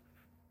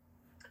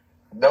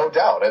 No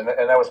doubt. And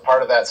that was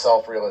part of that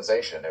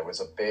self-realization. It was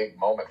a big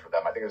moment for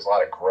them. I think there was a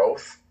lot of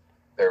growth.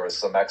 There was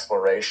some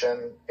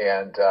exploration.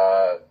 And,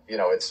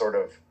 it sort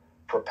of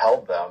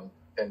propelled them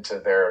into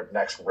their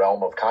next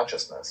realm of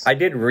consciousness. I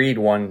did read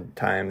one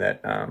time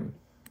that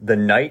the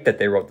night that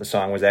they wrote the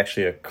song was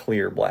actually a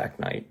clear black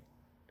night.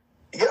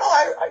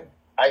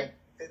 I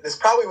this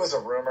probably was a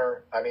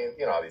rumor. I mean,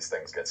 how these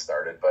things get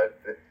started. But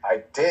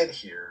I did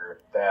hear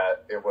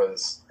that it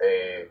was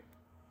a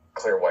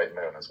clear white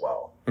moon as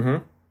well.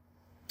 Mm-hmm.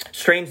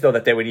 Strange, though,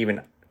 that they would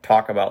even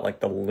talk about, like,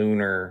 the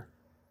lunar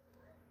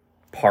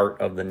part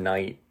of the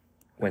night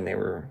when they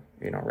were,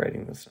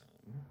 writing the song.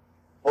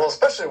 Well,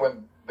 especially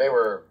when they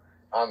were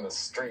on the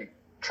street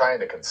trying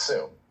to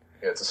consume.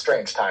 It's a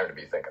strange time to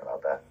be thinking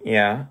about that.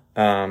 Yeah.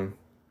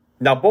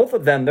 Now, both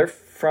of them, they're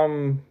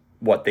from,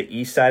 the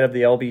east side of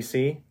the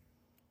LBC?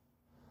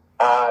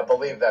 I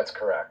believe that's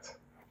correct.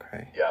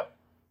 Okay. Yeah.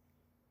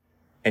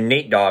 And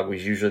Nate Dogg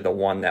was usually the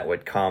one that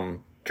would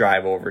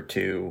drive over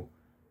to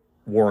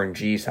Warren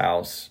G's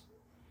house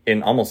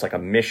in almost like a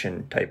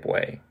mission type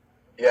way.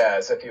 Yeah,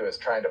 as if he was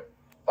trying to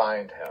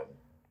find him.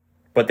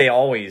 But they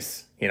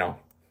always,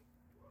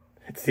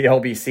 it's the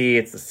LBC,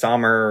 it's the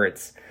summer,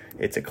 it's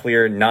a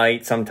clear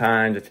night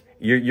sometimes.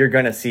 You're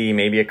going to see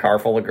maybe a car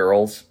full of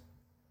girls.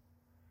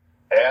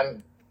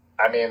 And,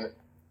 I mean,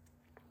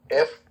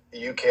 if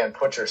you can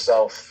put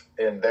yourself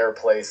in their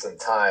place and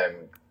time,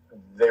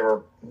 they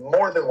were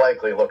more than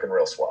likely looking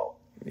real swell.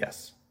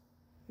 Yes.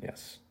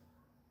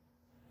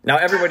 Now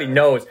everybody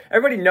knows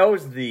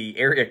the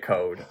area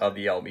code of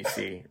the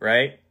LBC,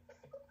 right?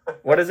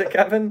 What is it,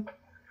 Kevin?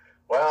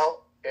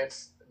 Well,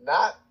 it's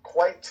not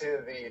quite to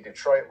the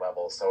Detroit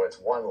level, so it's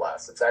one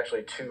less. It's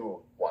actually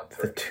 213.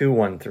 The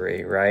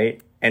 213,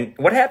 right? And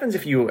what happens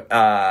if you,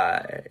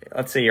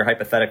 let's say you're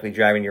hypothetically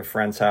driving your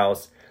friend's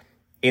house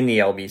in the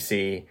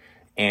LBC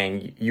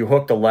and you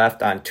hooked a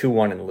left on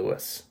 21 in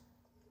Lewis?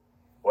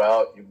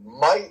 Well, you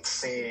might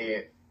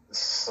see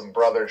some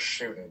brothers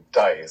shooting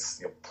dice.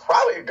 You're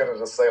probably going to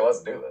just say,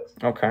 let's do this.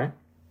 Okay.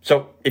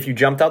 So if you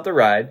jumped out the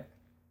ride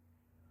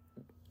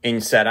and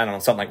you said, I don't know,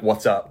 something like,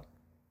 what's up?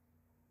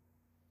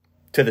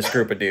 To this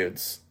group of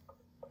dudes,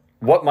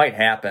 what might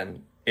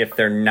happen if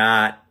they're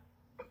not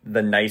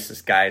the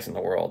nicest guys in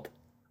the world?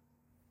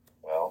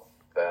 Well,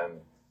 then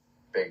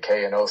Big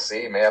K and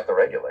OC may have to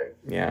regulate.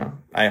 Yeah.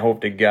 I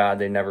hope to God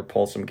they never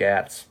pull some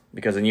gats,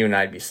 because then you and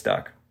I'd be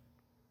stuck.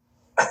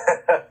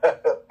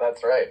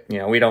 That's right.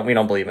 We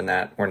don't believe in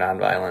that. We're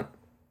nonviolent.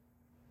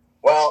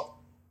 Well,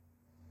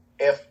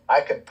 if I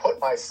could put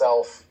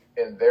myself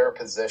in their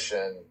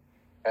position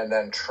and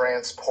then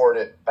transport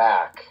it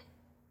back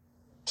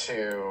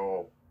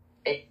to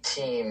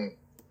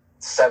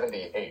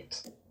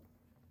 1878,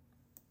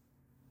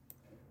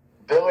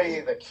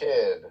 Billy the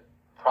Kid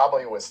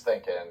probably was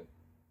thinking,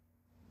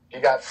 he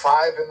got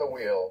 5 in the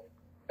wheel,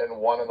 and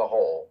one in the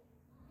hole.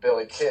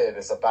 Billy Kid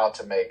is about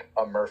to make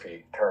a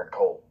Murphy turn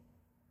cold.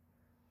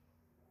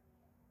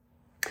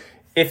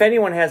 If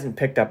anyone hasn't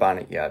picked up on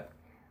it yet,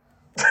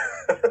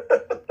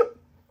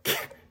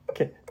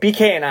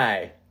 BK and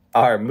I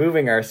are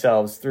moving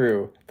ourselves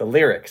through the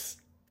lyrics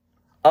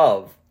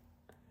of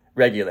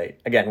Regulate.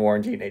 Again,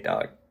 Warren G. Nate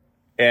Dogg.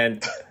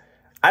 And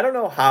I don't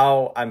know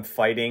how I'm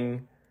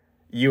fighting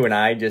you and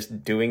I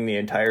just doing the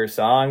entire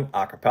song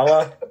a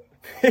cappella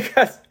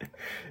because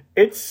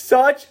it's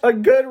such a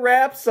good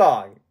rap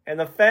song. And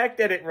the fact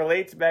that it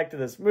relates back to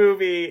this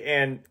movie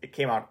and it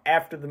came out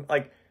after the,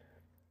 like,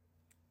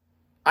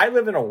 I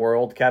live in a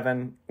world,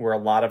 Kevin, where a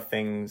lot of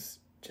things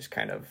just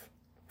kind of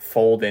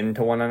fold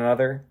into one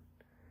another.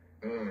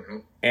 Mm-hmm.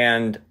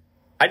 And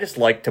I just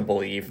like to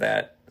believe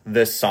that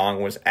this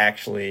song was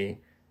actually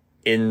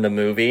in the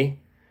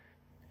movie.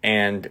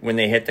 And when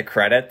they hit the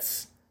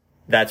credits,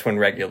 that's when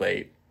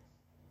Regulate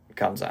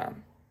comes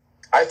on.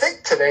 I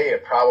think today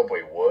it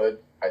probably would.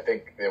 I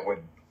think it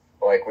would,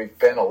 like, we've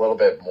been a little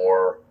bit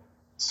more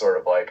sort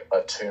of like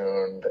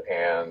attuned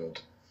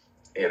and,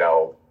 you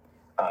know,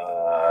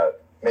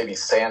 maybe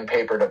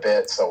sandpapered a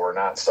bit so we're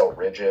not so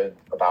rigid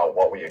about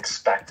what we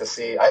expect to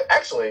see. I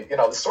actually, you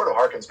know, this sort of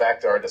harkens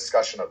back to our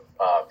discussion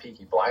of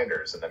Peaky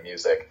Blinders and the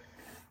music.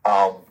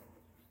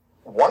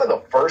 One of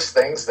the first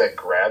things that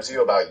grabs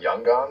you about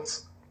Young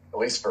Guns, at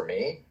least for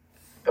me,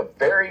 the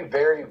very,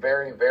 very,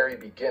 very, very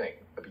beginning,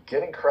 the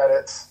beginning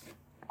credits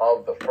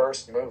of the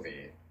first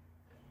movie,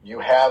 you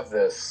have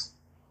this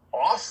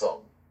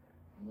awesome,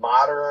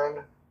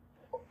 modern,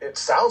 it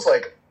sounds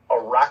like a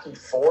Rocky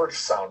Forge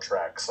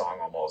soundtrack song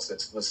almost.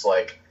 It's this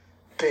like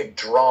big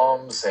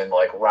drums and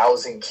like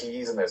rousing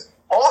keys and this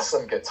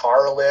awesome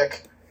guitar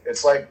lick.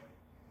 It's like,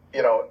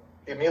 you know,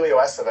 Emilio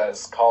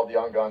Estevez called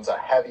Young Guns a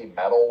heavy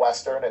metal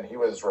Western, and he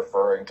was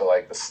referring to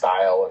like the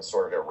style and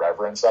sort of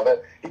irreverence of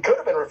it. He could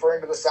have been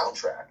referring to the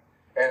soundtrack.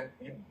 And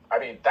I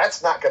mean,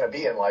 that's not going to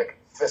be in like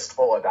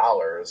Fistful of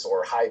Dollars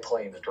or High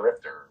Plains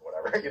Drifter or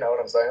whatever. You know what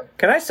I'm saying?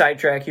 Can I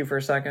sidetrack you for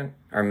a second?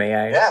 Or may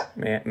I? Yeah.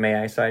 May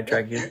I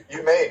sidetrack you?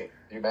 You may.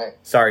 You may.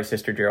 Sorry,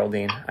 Sister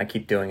Geraldine. I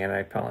keep doing it. I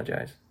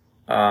apologize.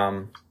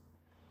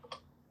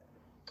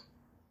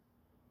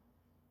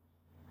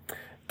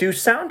 Do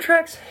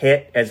soundtracks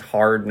hit as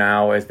hard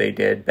now as they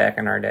did back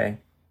in our day?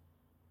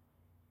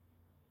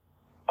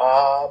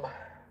 I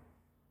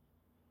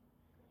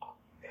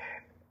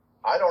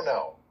don't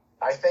know.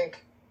 I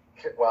think,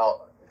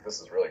 well,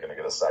 this is really going to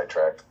get us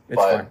sidetracked.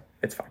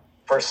 It's fine.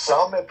 For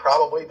some, it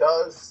probably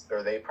does,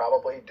 or they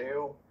probably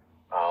do.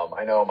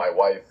 I know my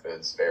wife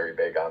is very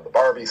big on the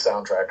Barbie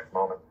soundtrack at the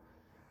moment.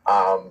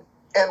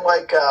 And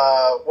like,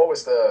 what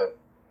was the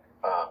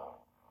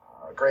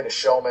Greatest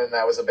Showman?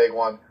 That was a big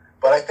one.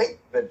 But I think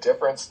the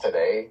difference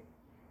today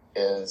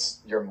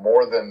is you're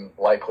more than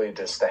likely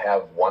just to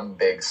have one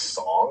big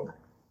song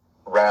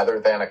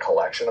rather than a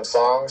collection of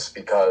songs,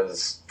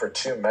 because for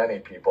too many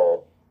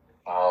people,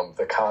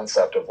 the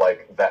concept of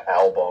like the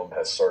album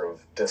has sort of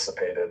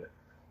dissipated.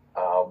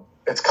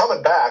 It's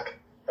coming back.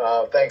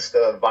 Thanks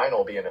to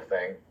vinyl being a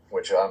thing,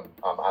 which I'm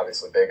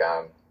obviously big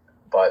on.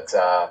 But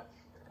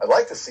I'd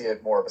like to see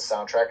it more of a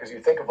soundtrack, because you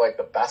think of like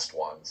the best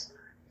ones.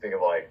 You think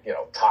of like, you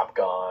know, Top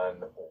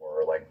Gun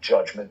or like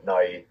Judgment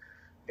Night,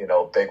 you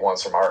know, big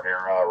ones from our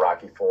era,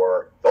 Rocky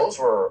IV. Those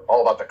were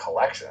all about the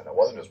collection. It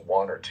wasn't just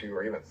one or two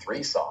or even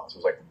three songs. It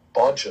was like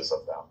bunches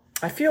of them.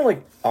 I feel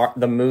like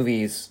the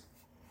movies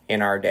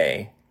in our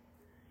day,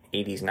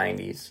 80s,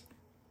 90s,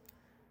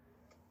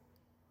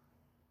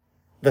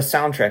 the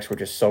soundtracks were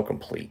just so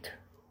complete.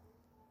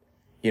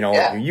 You know,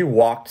 Yeah. You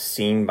walked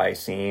scene by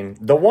scene.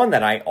 The one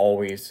that I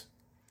always,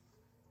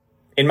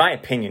 in my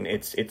opinion,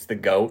 it's the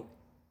GOAT,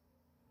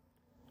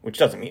 which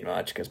doesn't mean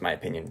much because my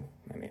opinion,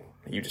 I mean,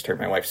 you just heard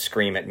my wife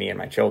scream at me and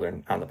my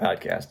children on the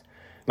podcast.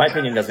 My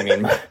opinion doesn't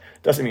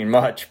mean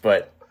much,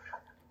 but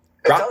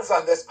it does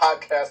on this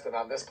podcast and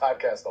on this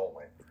podcast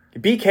only.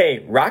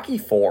 BK, Rocky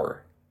IV.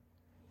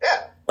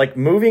 Yeah. Like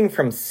moving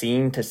from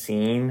scene to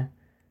scene,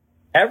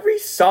 every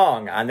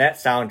song on that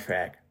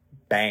soundtrack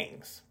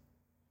bangs.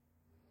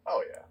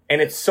 Oh, yeah.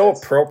 And it's so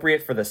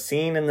appropriate for the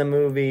scene in the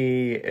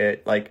movie.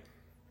 It, like,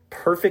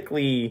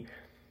 perfectly...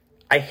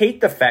 I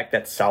hate the fact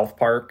that South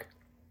Park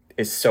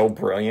is so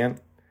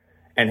brilliant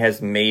and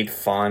has made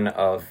fun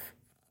of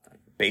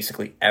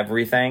basically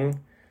everything.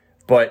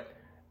 But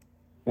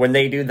when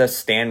they do the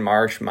Stan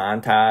Marsh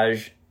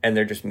montage and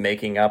they're just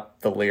making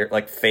up the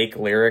fake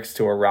lyrics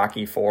to a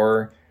Rocky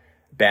IV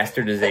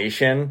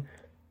bastardization,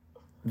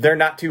 they're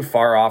not too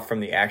far off from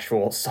the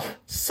actual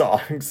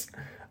songs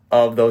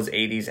of those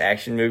 80s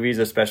action movies,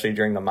 especially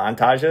during the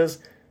montages,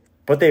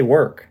 but they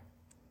work.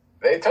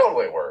 They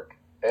totally work.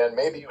 And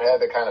maybe you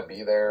had to kind of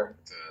be there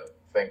to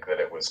think that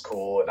it was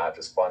cool and not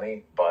just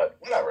funny, but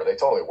whatever, they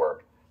totally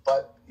work.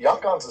 But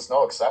Young Guns is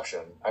no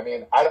exception. I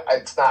mean, I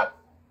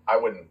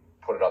wouldn't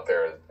put it up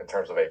there in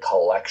terms of a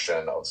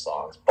collection of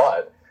songs,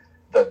 but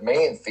the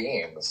main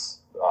themes,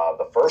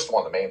 the first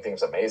one, the main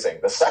theme's amazing.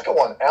 The second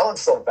one, Alan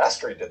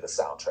Silvestri did the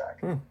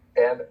soundtrack.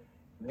 And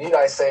need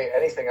I say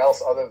anything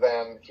else other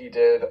than he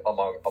did,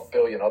 among a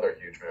billion other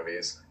huge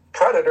movies,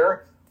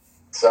 Predator.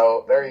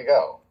 So there you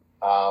go.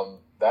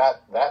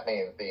 That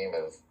main theme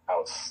is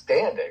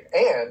outstanding.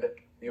 And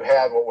you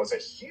had what was a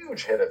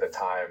huge hit at the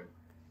time,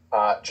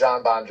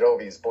 John Bon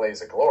Jovi's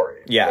Blaze of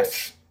Glory. Yes.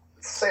 Which,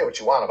 say what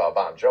you want about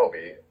Bon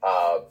Jovi,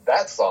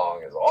 that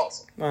song is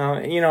awesome.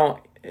 Well, you know,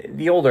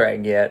 the older I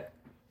get,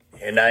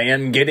 and I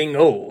am getting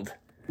old,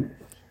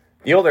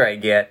 the older I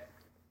get,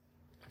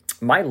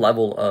 my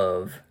level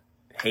of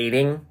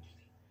hating,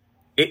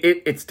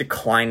 it's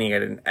declining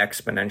at an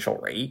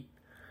exponential rate.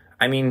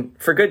 I mean,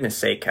 for goodness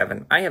sake,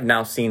 Kevin, I have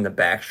now seen the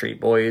Backstreet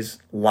Boys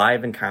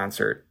live in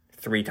concert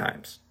 3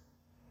 times.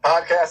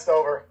 Podcast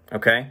over.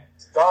 Okay?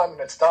 It's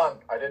done.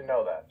 I didn't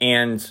know that.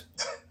 And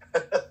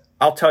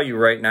I'll tell you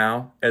right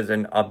now, as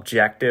an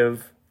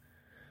objective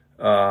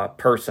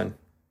person,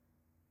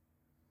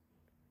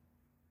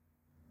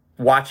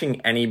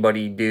 watching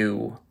anybody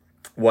do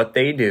what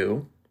they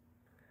do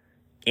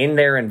in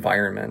their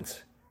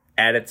environment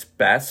at its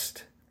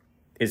best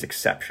is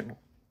exceptional.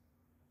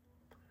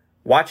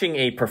 Watching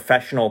a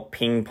professional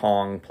ping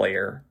pong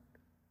player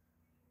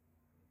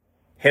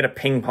hit a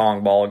ping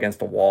pong ball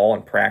against a wall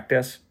in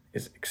practice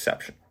is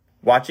exceptional.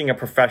 Watching a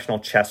professional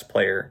chess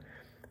player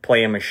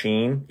play a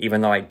machine,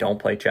 even though I don't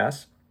play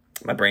chess,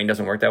 my brain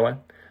doesn't work that way,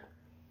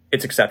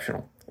 it's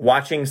exceptional.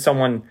 Watching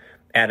someone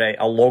at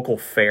a local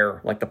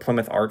fair, like the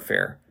Plymouth Art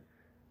Fair,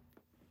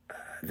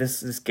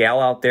 this gal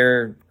out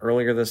there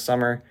earlier this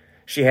summer,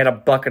 she had a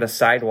bucket of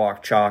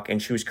sidewalk chalk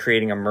and she was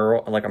creating a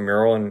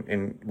mural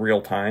in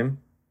real time.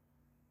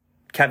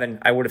 Kevin,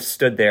 I would have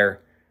stood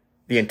there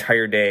the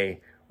entire day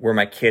were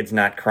my kids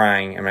not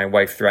crying and my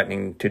wife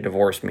threatening to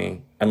divorce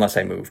me unless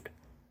I moved.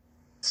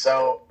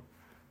 So,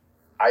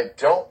 I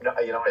don't know,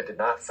 I did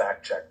not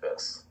fact check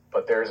this,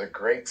 but there's a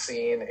great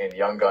scene in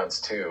Young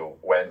Guns 2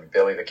 when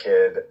Billy the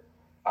Kid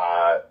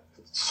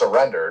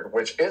surrendered,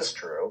 which is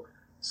true,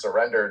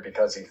 surrendered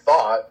because he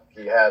thought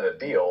he had a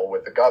deal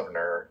with the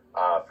governor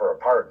for a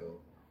pardon,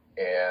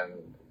 and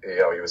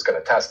he was going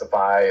to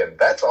testify, and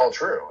that's all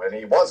true. And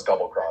he was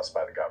double-crossed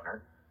by the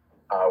governor,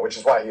 which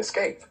is why he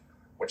escaped,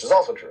 which is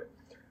also true.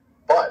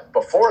 But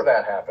before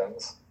that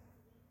happens,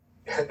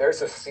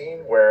 there's a scene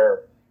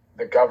where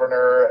the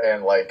governor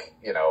and,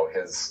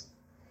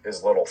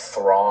 his little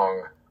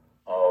throng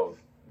of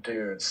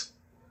dudes,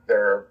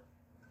 they're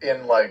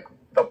in,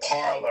 the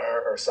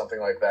parlor or something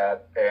like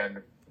that,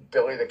 and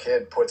Billy the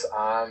Kid puts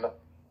on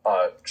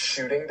a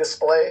shooting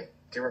display.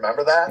 Do you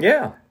remember that?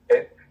 Yeah.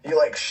 He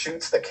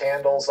shoots the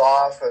candles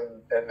off,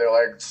 and they're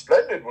like,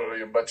 "Splendid,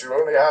 William, but you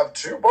only have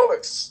 2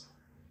 bullets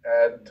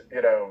and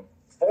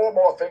 4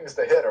 more things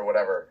to hit," or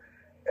whatever.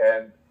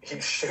 And he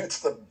shoots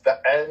the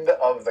end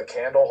of the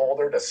candle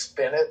holder to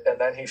spin it, and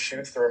then he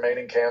shoots the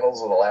remaining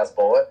candles with the last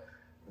bullet.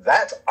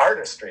 That's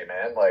artistry,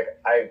 man.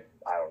 I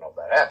don't know if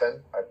that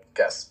happened. I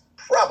guess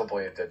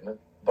probably it didn't.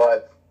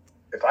 But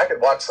if I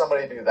could watch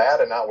somebody do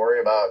that and not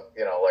worry about,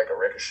 a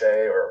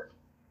ricochet or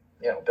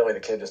Billy the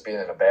Kid just being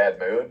in a bad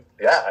mood,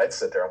 yeah, I'd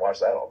sit there and watch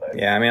that all day.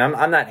 Yeah, I mean,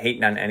 I'm not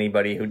hating on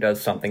anybody who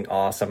does something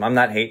awesome. I'm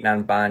not hating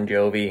on Bon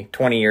Jovi.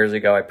 20 years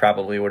ago, I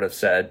probably would have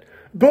said,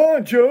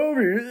 Bon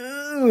Jovi,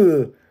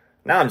 ugh.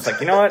 Now I'm just like,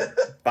 you know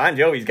what? Bon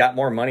Jovi's got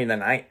more money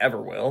than I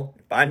ever will.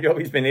 Bon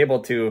Jovi's been able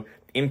to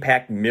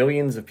impact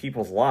millions of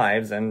people's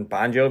lives, and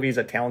Bon Jovi's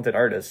a talented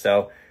artist.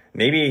 So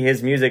maybe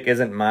his music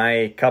isn't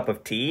my cup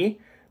of tea,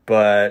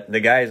 but the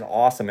guy's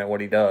awesome at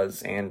what he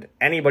does. And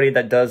anybody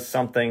that does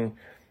something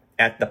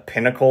at the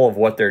pinnacle of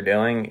what they're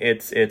doing,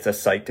 it's a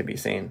sight to be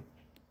seen.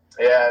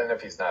 Yeah, and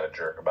if he's not a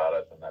jerk about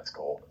it, then that's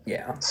cool.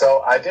 Yeah.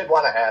 So I did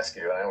want to ask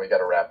you, and I know we got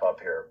to wrap up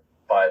here,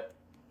 but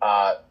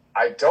I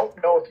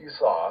don't know if you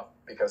saw,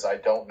 because I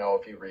don't know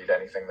if you read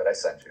anything that I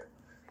sent you,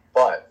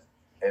 but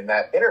in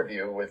that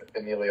interview with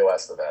Emilio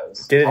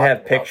Estevez... Did it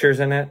have pictures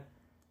in it?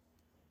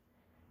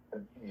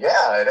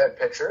 Yeah, it had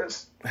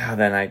pictures. Oh,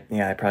 then I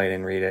probably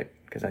didn't read it,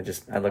 because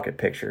I look at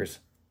pictures.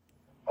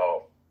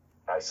 Oh,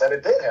 I said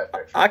it did have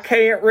pictures. I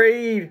can't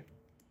read.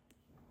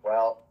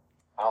 Well,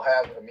 I'll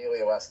have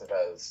Emilio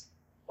Estevez,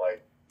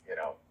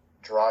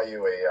 draw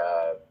you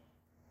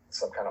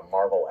some kind of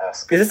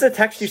Marvel-esque... Is this a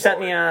text you sent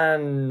me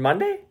on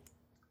Monday?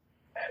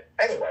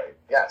 Anyway,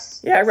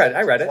 yes. Yeah, I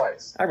read it.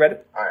 Twice. I read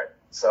it. All right.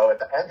 So at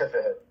the end of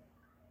it,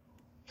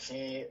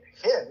 he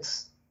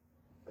hints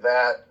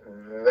that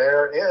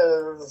there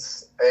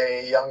is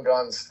a Young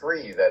Guns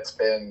 3 that's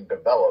been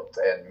developed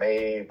and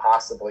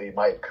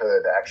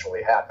could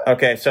actually happen.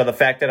 Okay, so the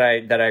fact that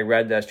I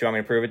read this, do you want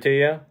me to prove it to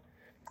you?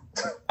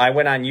 I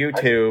went on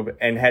YouTube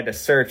and had to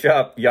search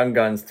up Young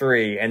Guns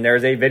 3, and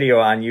there's a video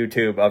on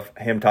YouTube of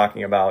him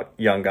talking about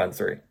Young Guns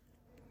 3.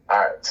 All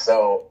right,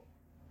 so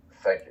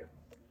thank you.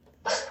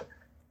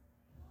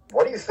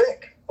 What do you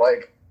think?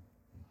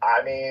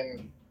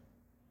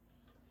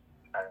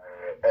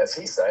 As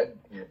he said,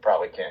 you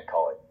probably can't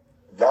call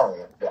it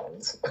Young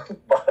Guns,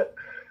 but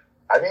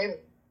I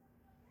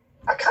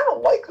kind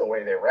of like the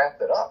way they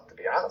wrapped it up, to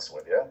be honest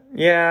with you.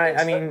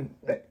 Yeah,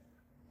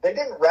 They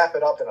didn't wrap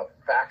it up in a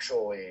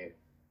factually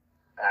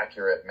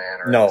accurate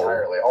manner No.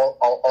 entirely.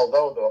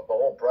 Although the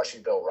whole Brushy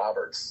Bill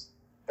Roberts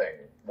thing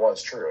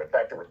was true. In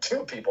fact, there were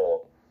two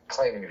people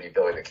claiming to be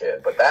Billy the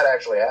Kid, but that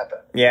actually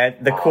happened. Yeah,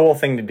 the cool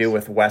thing to do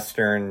with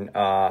Western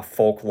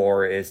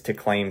folklore is to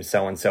claim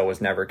so-and-so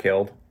was never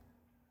killed.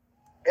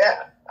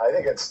 Yeah, I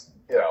think it's,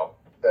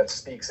 that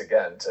speaks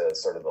again to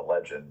sort of the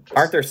legend.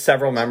 Aren't there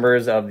several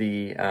members of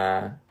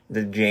the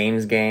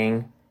James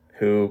gang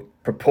who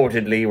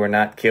purportedly were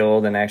not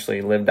killed and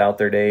actually lived out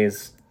their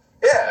days?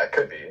 Yeah, it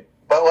could be.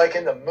 But like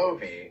in the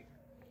movie,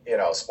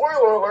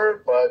 spoiler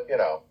alert, but,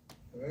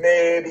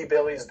 maybe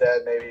Billy's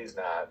dead, maybe he's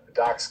not.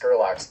 Doc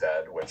Skurlock's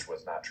dead, which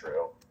was not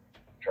true.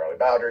 Charlie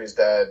Bowdry's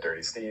dead,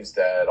 Dirty Steve's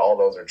dead, all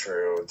those are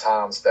true.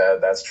 Tom's dead,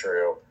 that's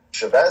true.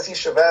 Jose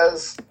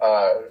Chavez,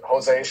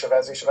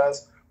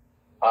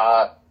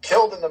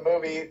 killed in the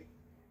movie,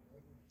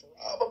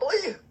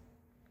 probably.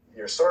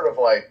 You're sort of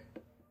like,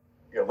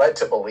 you're led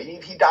to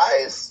believe he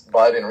dies,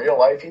 but in real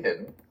life he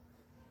didn't.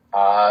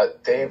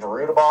 Dave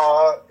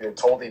Rudabaugh, you're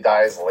told he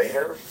dies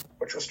later,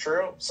 which was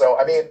true. So,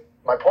 I mean,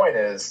 my point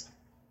is,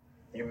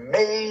 you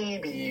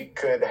maybe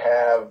could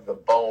have the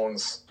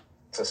bones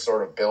to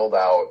sort of build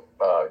out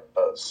a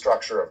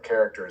structure of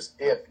characters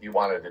if you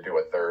wanted to do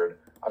a third.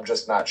 I'm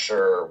just not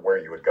sure where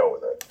you would go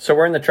with it. So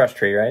we're in the trust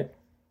tree, right?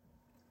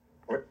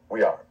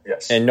 We are,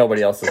 yes. And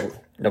nobody else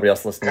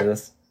listening to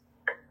this.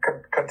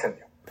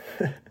 Continue.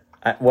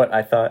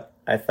 I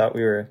thought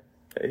we were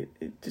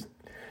just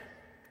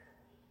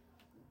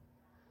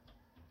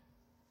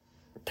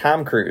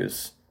Tom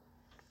Cruise.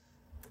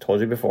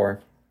 Told you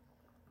before.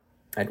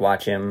 I'd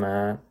watch him,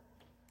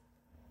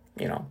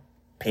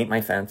 paint my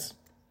fence.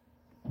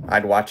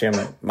 I'd watch him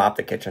mop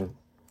the kitchen.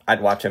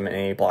 I'd watch him in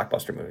a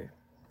blockbuster movie.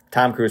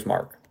 Tom Cruise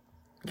mark.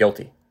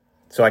 Guilty.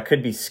 So I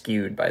could be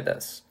skewed by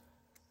this.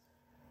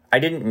 I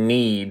didn't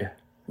need,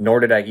 nor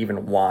did I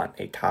even want,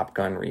 a Top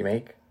Gun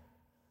remake.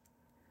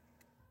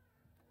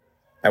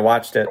 I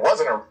watched it. It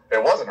wasn't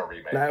a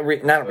remake.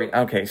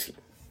 Okay,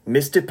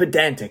 Mr.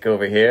 Pedantic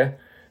over here.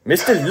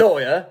 Mr.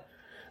 Lawyer.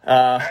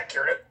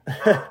 Accurate.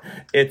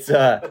 It's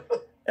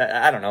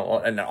I don't know,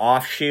 an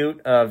offshoot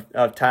of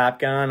Top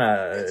Gun.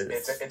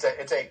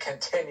 It's a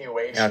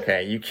continuation.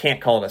 Okay, you can't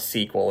call it a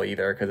sequel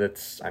either because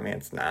it's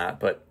not,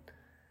 but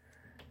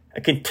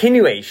a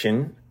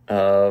continuation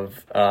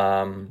of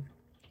an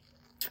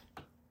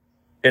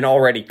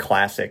already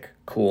classic,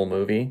 cool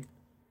movie.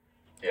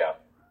 Yeah.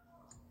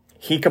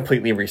 He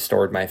completely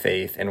restored my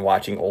faith in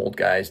watching old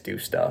guys do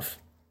stuff.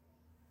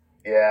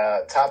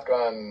 Yeah, Top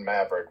Gun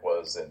Maverick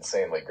was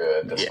insanely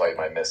good, despite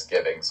my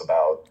misgivings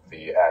about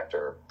the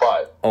actor.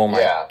 But oh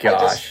my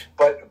gosh!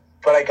 But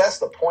I guess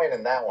the point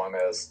in that one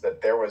is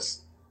that there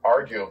was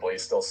arguably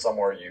still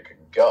somewhere you could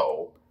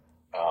go.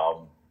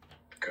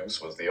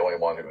 Goose was the only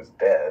one who was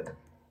dead.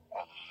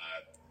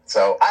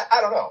 So I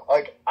don't know.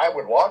 Like, I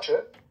would watch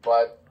it,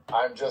 but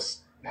I'm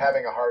just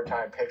having a hard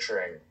time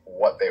picturing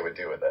what they would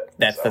do with it.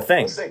 That's the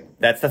thing. We'll see.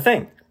 That's the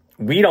thing.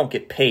 We don't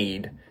get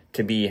paid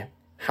to be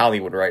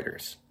Hollywood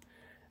writers.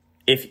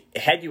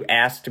 Had you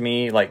asked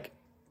me, like,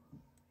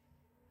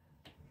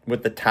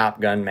 with the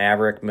Top Gun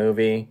Maverick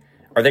movie,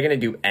 are they going to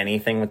do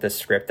anything with this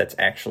script that's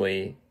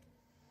actually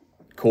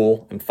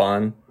cool and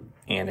fun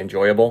and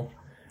enjoyable?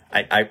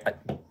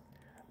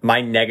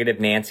 My Negative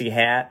Nancy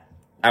hat,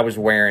 I was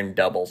wearing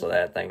doubles of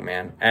that thing,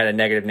 man. I had a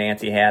Negative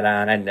Nancy hat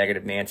on, I had a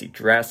Negative Nancy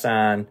dress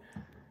on,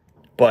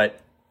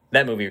 but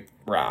that movie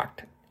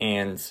rocked.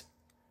 And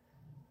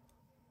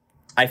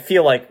I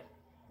feel like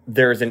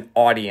there's an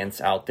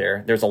audience out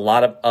there. There's a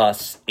lot of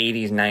us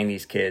 80s,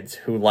 90s kids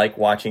who like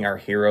watching our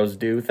heroes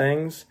do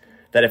things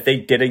that if they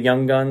did a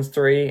Young Guns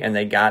 3 and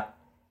they got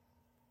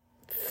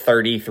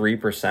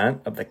 33%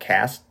 of the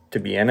cast to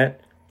be in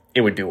it,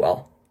 it would do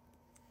well.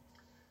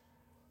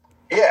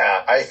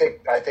 Yeah, I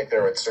think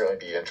there would certainly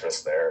be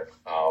interest there.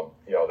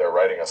 They're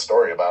writing a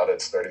story about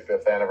its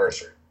 35th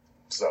anniversary.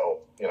 So,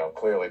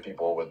 clearly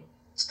people would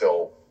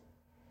still,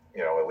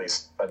 at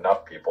least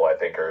enough people I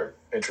think are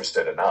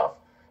interested enough.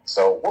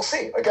 So we'll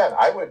see. Again,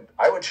 I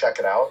would check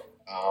it out.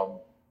 I'm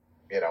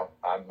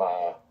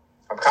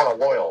kind of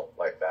loyal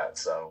like that.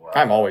 So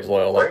I'm always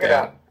loyal like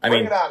that.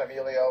 Bring it on,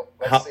 Emilio.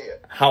 Let's see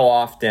it. How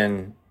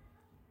often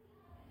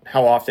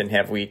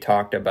have we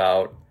talked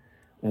about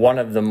one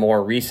of the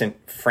more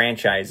recent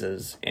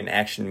franchises in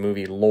action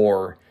movie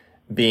lore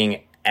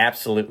being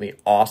absolutely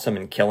awesome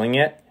and killing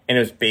it? And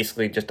it was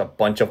basically just a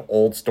bunch of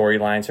old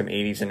storylines from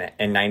 80s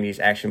and 90s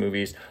action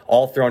movies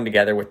all thrown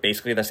together with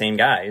basically the same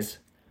guys.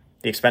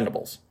 The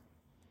Expendables.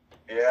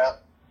 Yeah.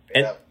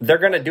 And they're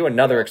going to do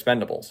another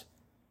Expendables.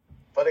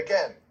 But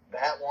again,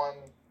 that one,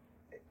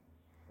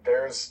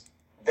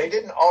 they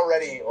didn't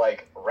already,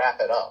 wrap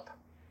it up,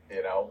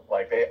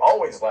 they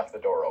always left the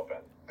door open.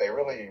 They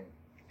really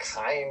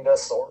kind of,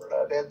 sort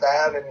of did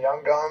that in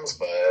Young Guns,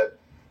 but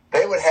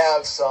they would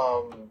have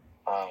some,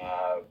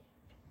 a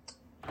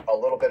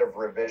little bit of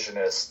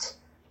revisionist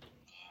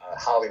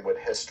Hollywood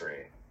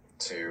history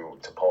to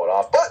pull it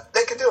off, but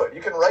they could do it.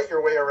 You can write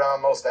your way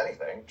around most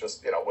anything.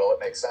 Just will it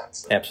make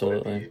sense?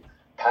 Absolutely, will it be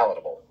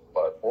palatable.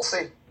 But we'll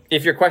see.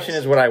 If your question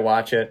is, would I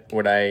watch it?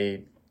 Would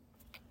I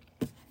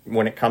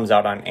when it comes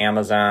out on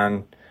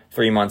Amazon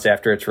 3 months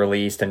after it's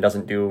released and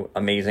doesn't do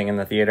amazing in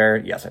the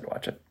theater, yes, I'd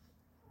watch it.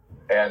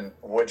 And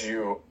would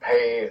you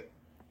pay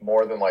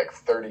more than like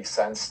 30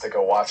 cents to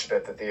go watch it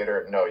at the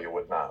theater? No, you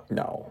would not.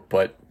 No,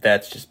 but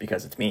that's just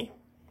because it's me,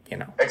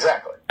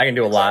 Exactly. I can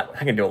do a lot.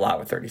 I can do a lot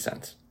with 30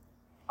 cents.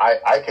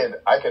 I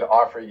could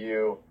offer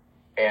you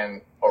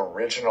an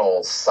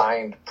original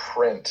signed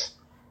print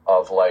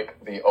of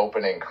like the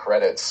opening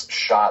credits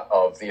shot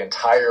of the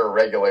entire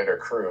Regulator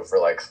crew for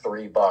like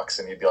 $3,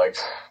 and you'd be like,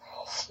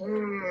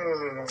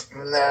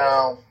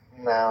 no.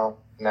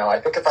 I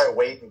think if I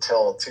wait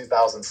until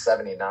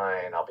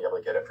 2079, I'll be able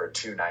to get it for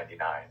 $2.99.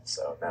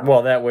 So no.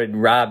 Well, that would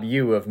rob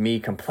you of me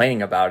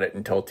complaining about it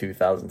until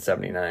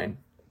 2079.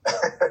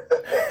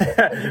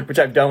 Which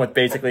I've done with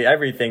basically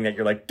everything that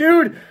you're like,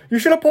 dude, you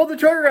should have pulled the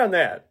trigger on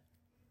that.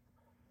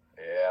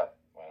 Yeah,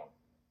 well,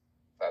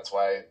 that's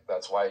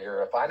why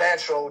you're a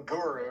financial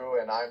guru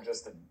and I'm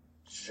just a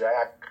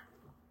jack,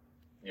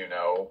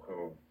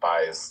 who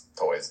buys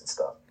toys and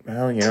stuff.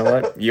 Well, you know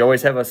what? You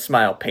always have a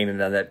smile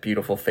painted on that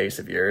beautiful face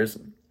of yours.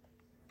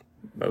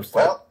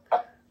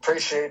 I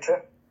appreciate you.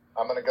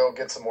 I'm going to go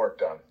get some work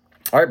done.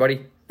 All right,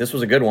 buddy. This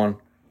was a good one.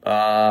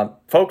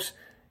 Folks,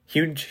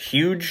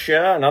 huge,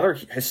 another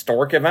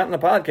historic event in the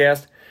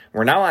podcast.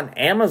 We're now on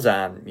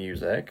Amazon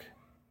Music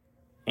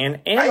and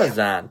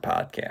Amazon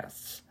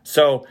Podcasts.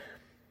 So,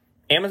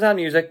 Amazon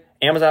Music,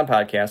 Amazon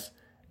Podcasts,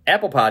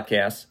 Apple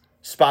Podcasts,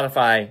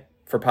 Spotify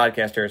for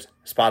podcasters,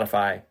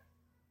 Spotify,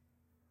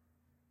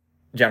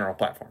 general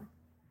platform.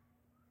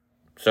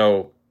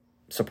 So,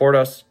 support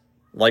us,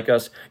 like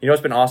us. You know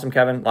what's been awesome,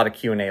 Kevin? A lot of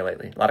Q&A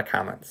lately, a lot of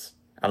comments.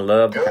 I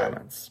love the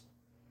comments.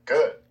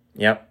 Good.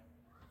 Yep.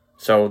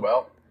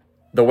 So,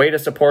 the way to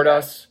support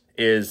us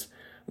is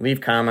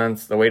leave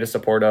comments. The way to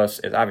support us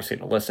is obviously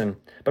to listen,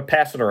 but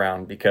pass it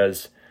around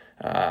because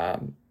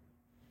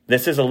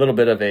this is a little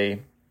bit of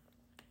a,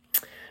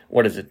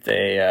 what is it?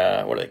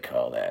 What do they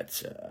call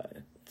that?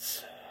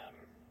 It's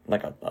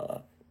like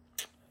a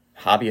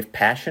hobby of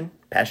passion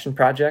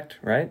project,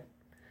 right?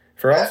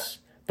 For us.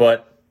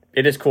 But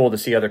it is cool to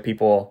see other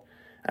people,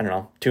 I don't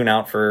know, tune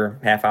out for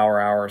half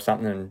hour or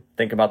something and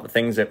think about the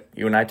things that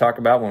you and I talk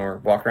about when we're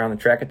walking around the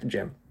track at the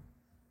gym.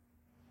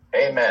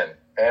 Amen.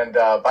 And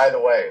by the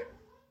way,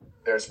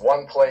 there's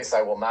one place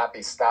I will not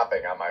be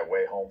stopping on my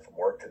way home from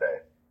work today.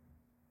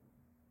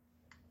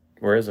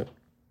 Where is it?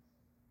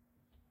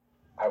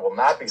 I will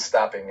not be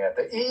stopping at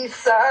the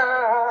East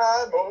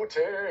Side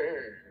Motel.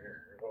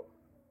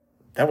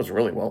 That was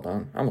really well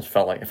done. I almost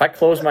felt like if I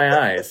closed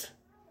my eyes,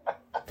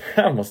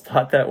 I almost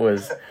thought that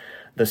was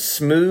the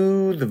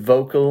smooth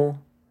vocal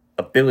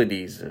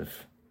abilities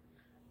of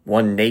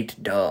one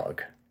Nate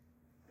Dogg.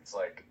 It's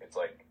like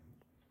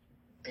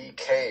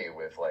BK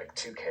with like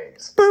 2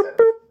 Ks.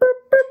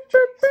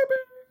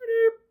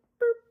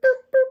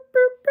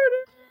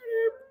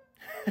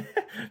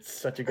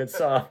 Such a good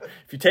song.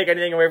 If you take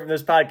anything away from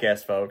this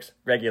podcast, folks,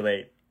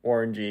 Regulate,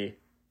 Orangey,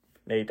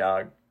 Nate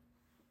Dogg.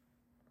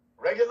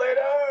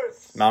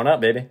 Regulators! Mount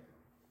up, baby.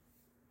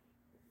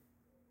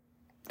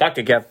 Talk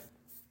to you, Kev.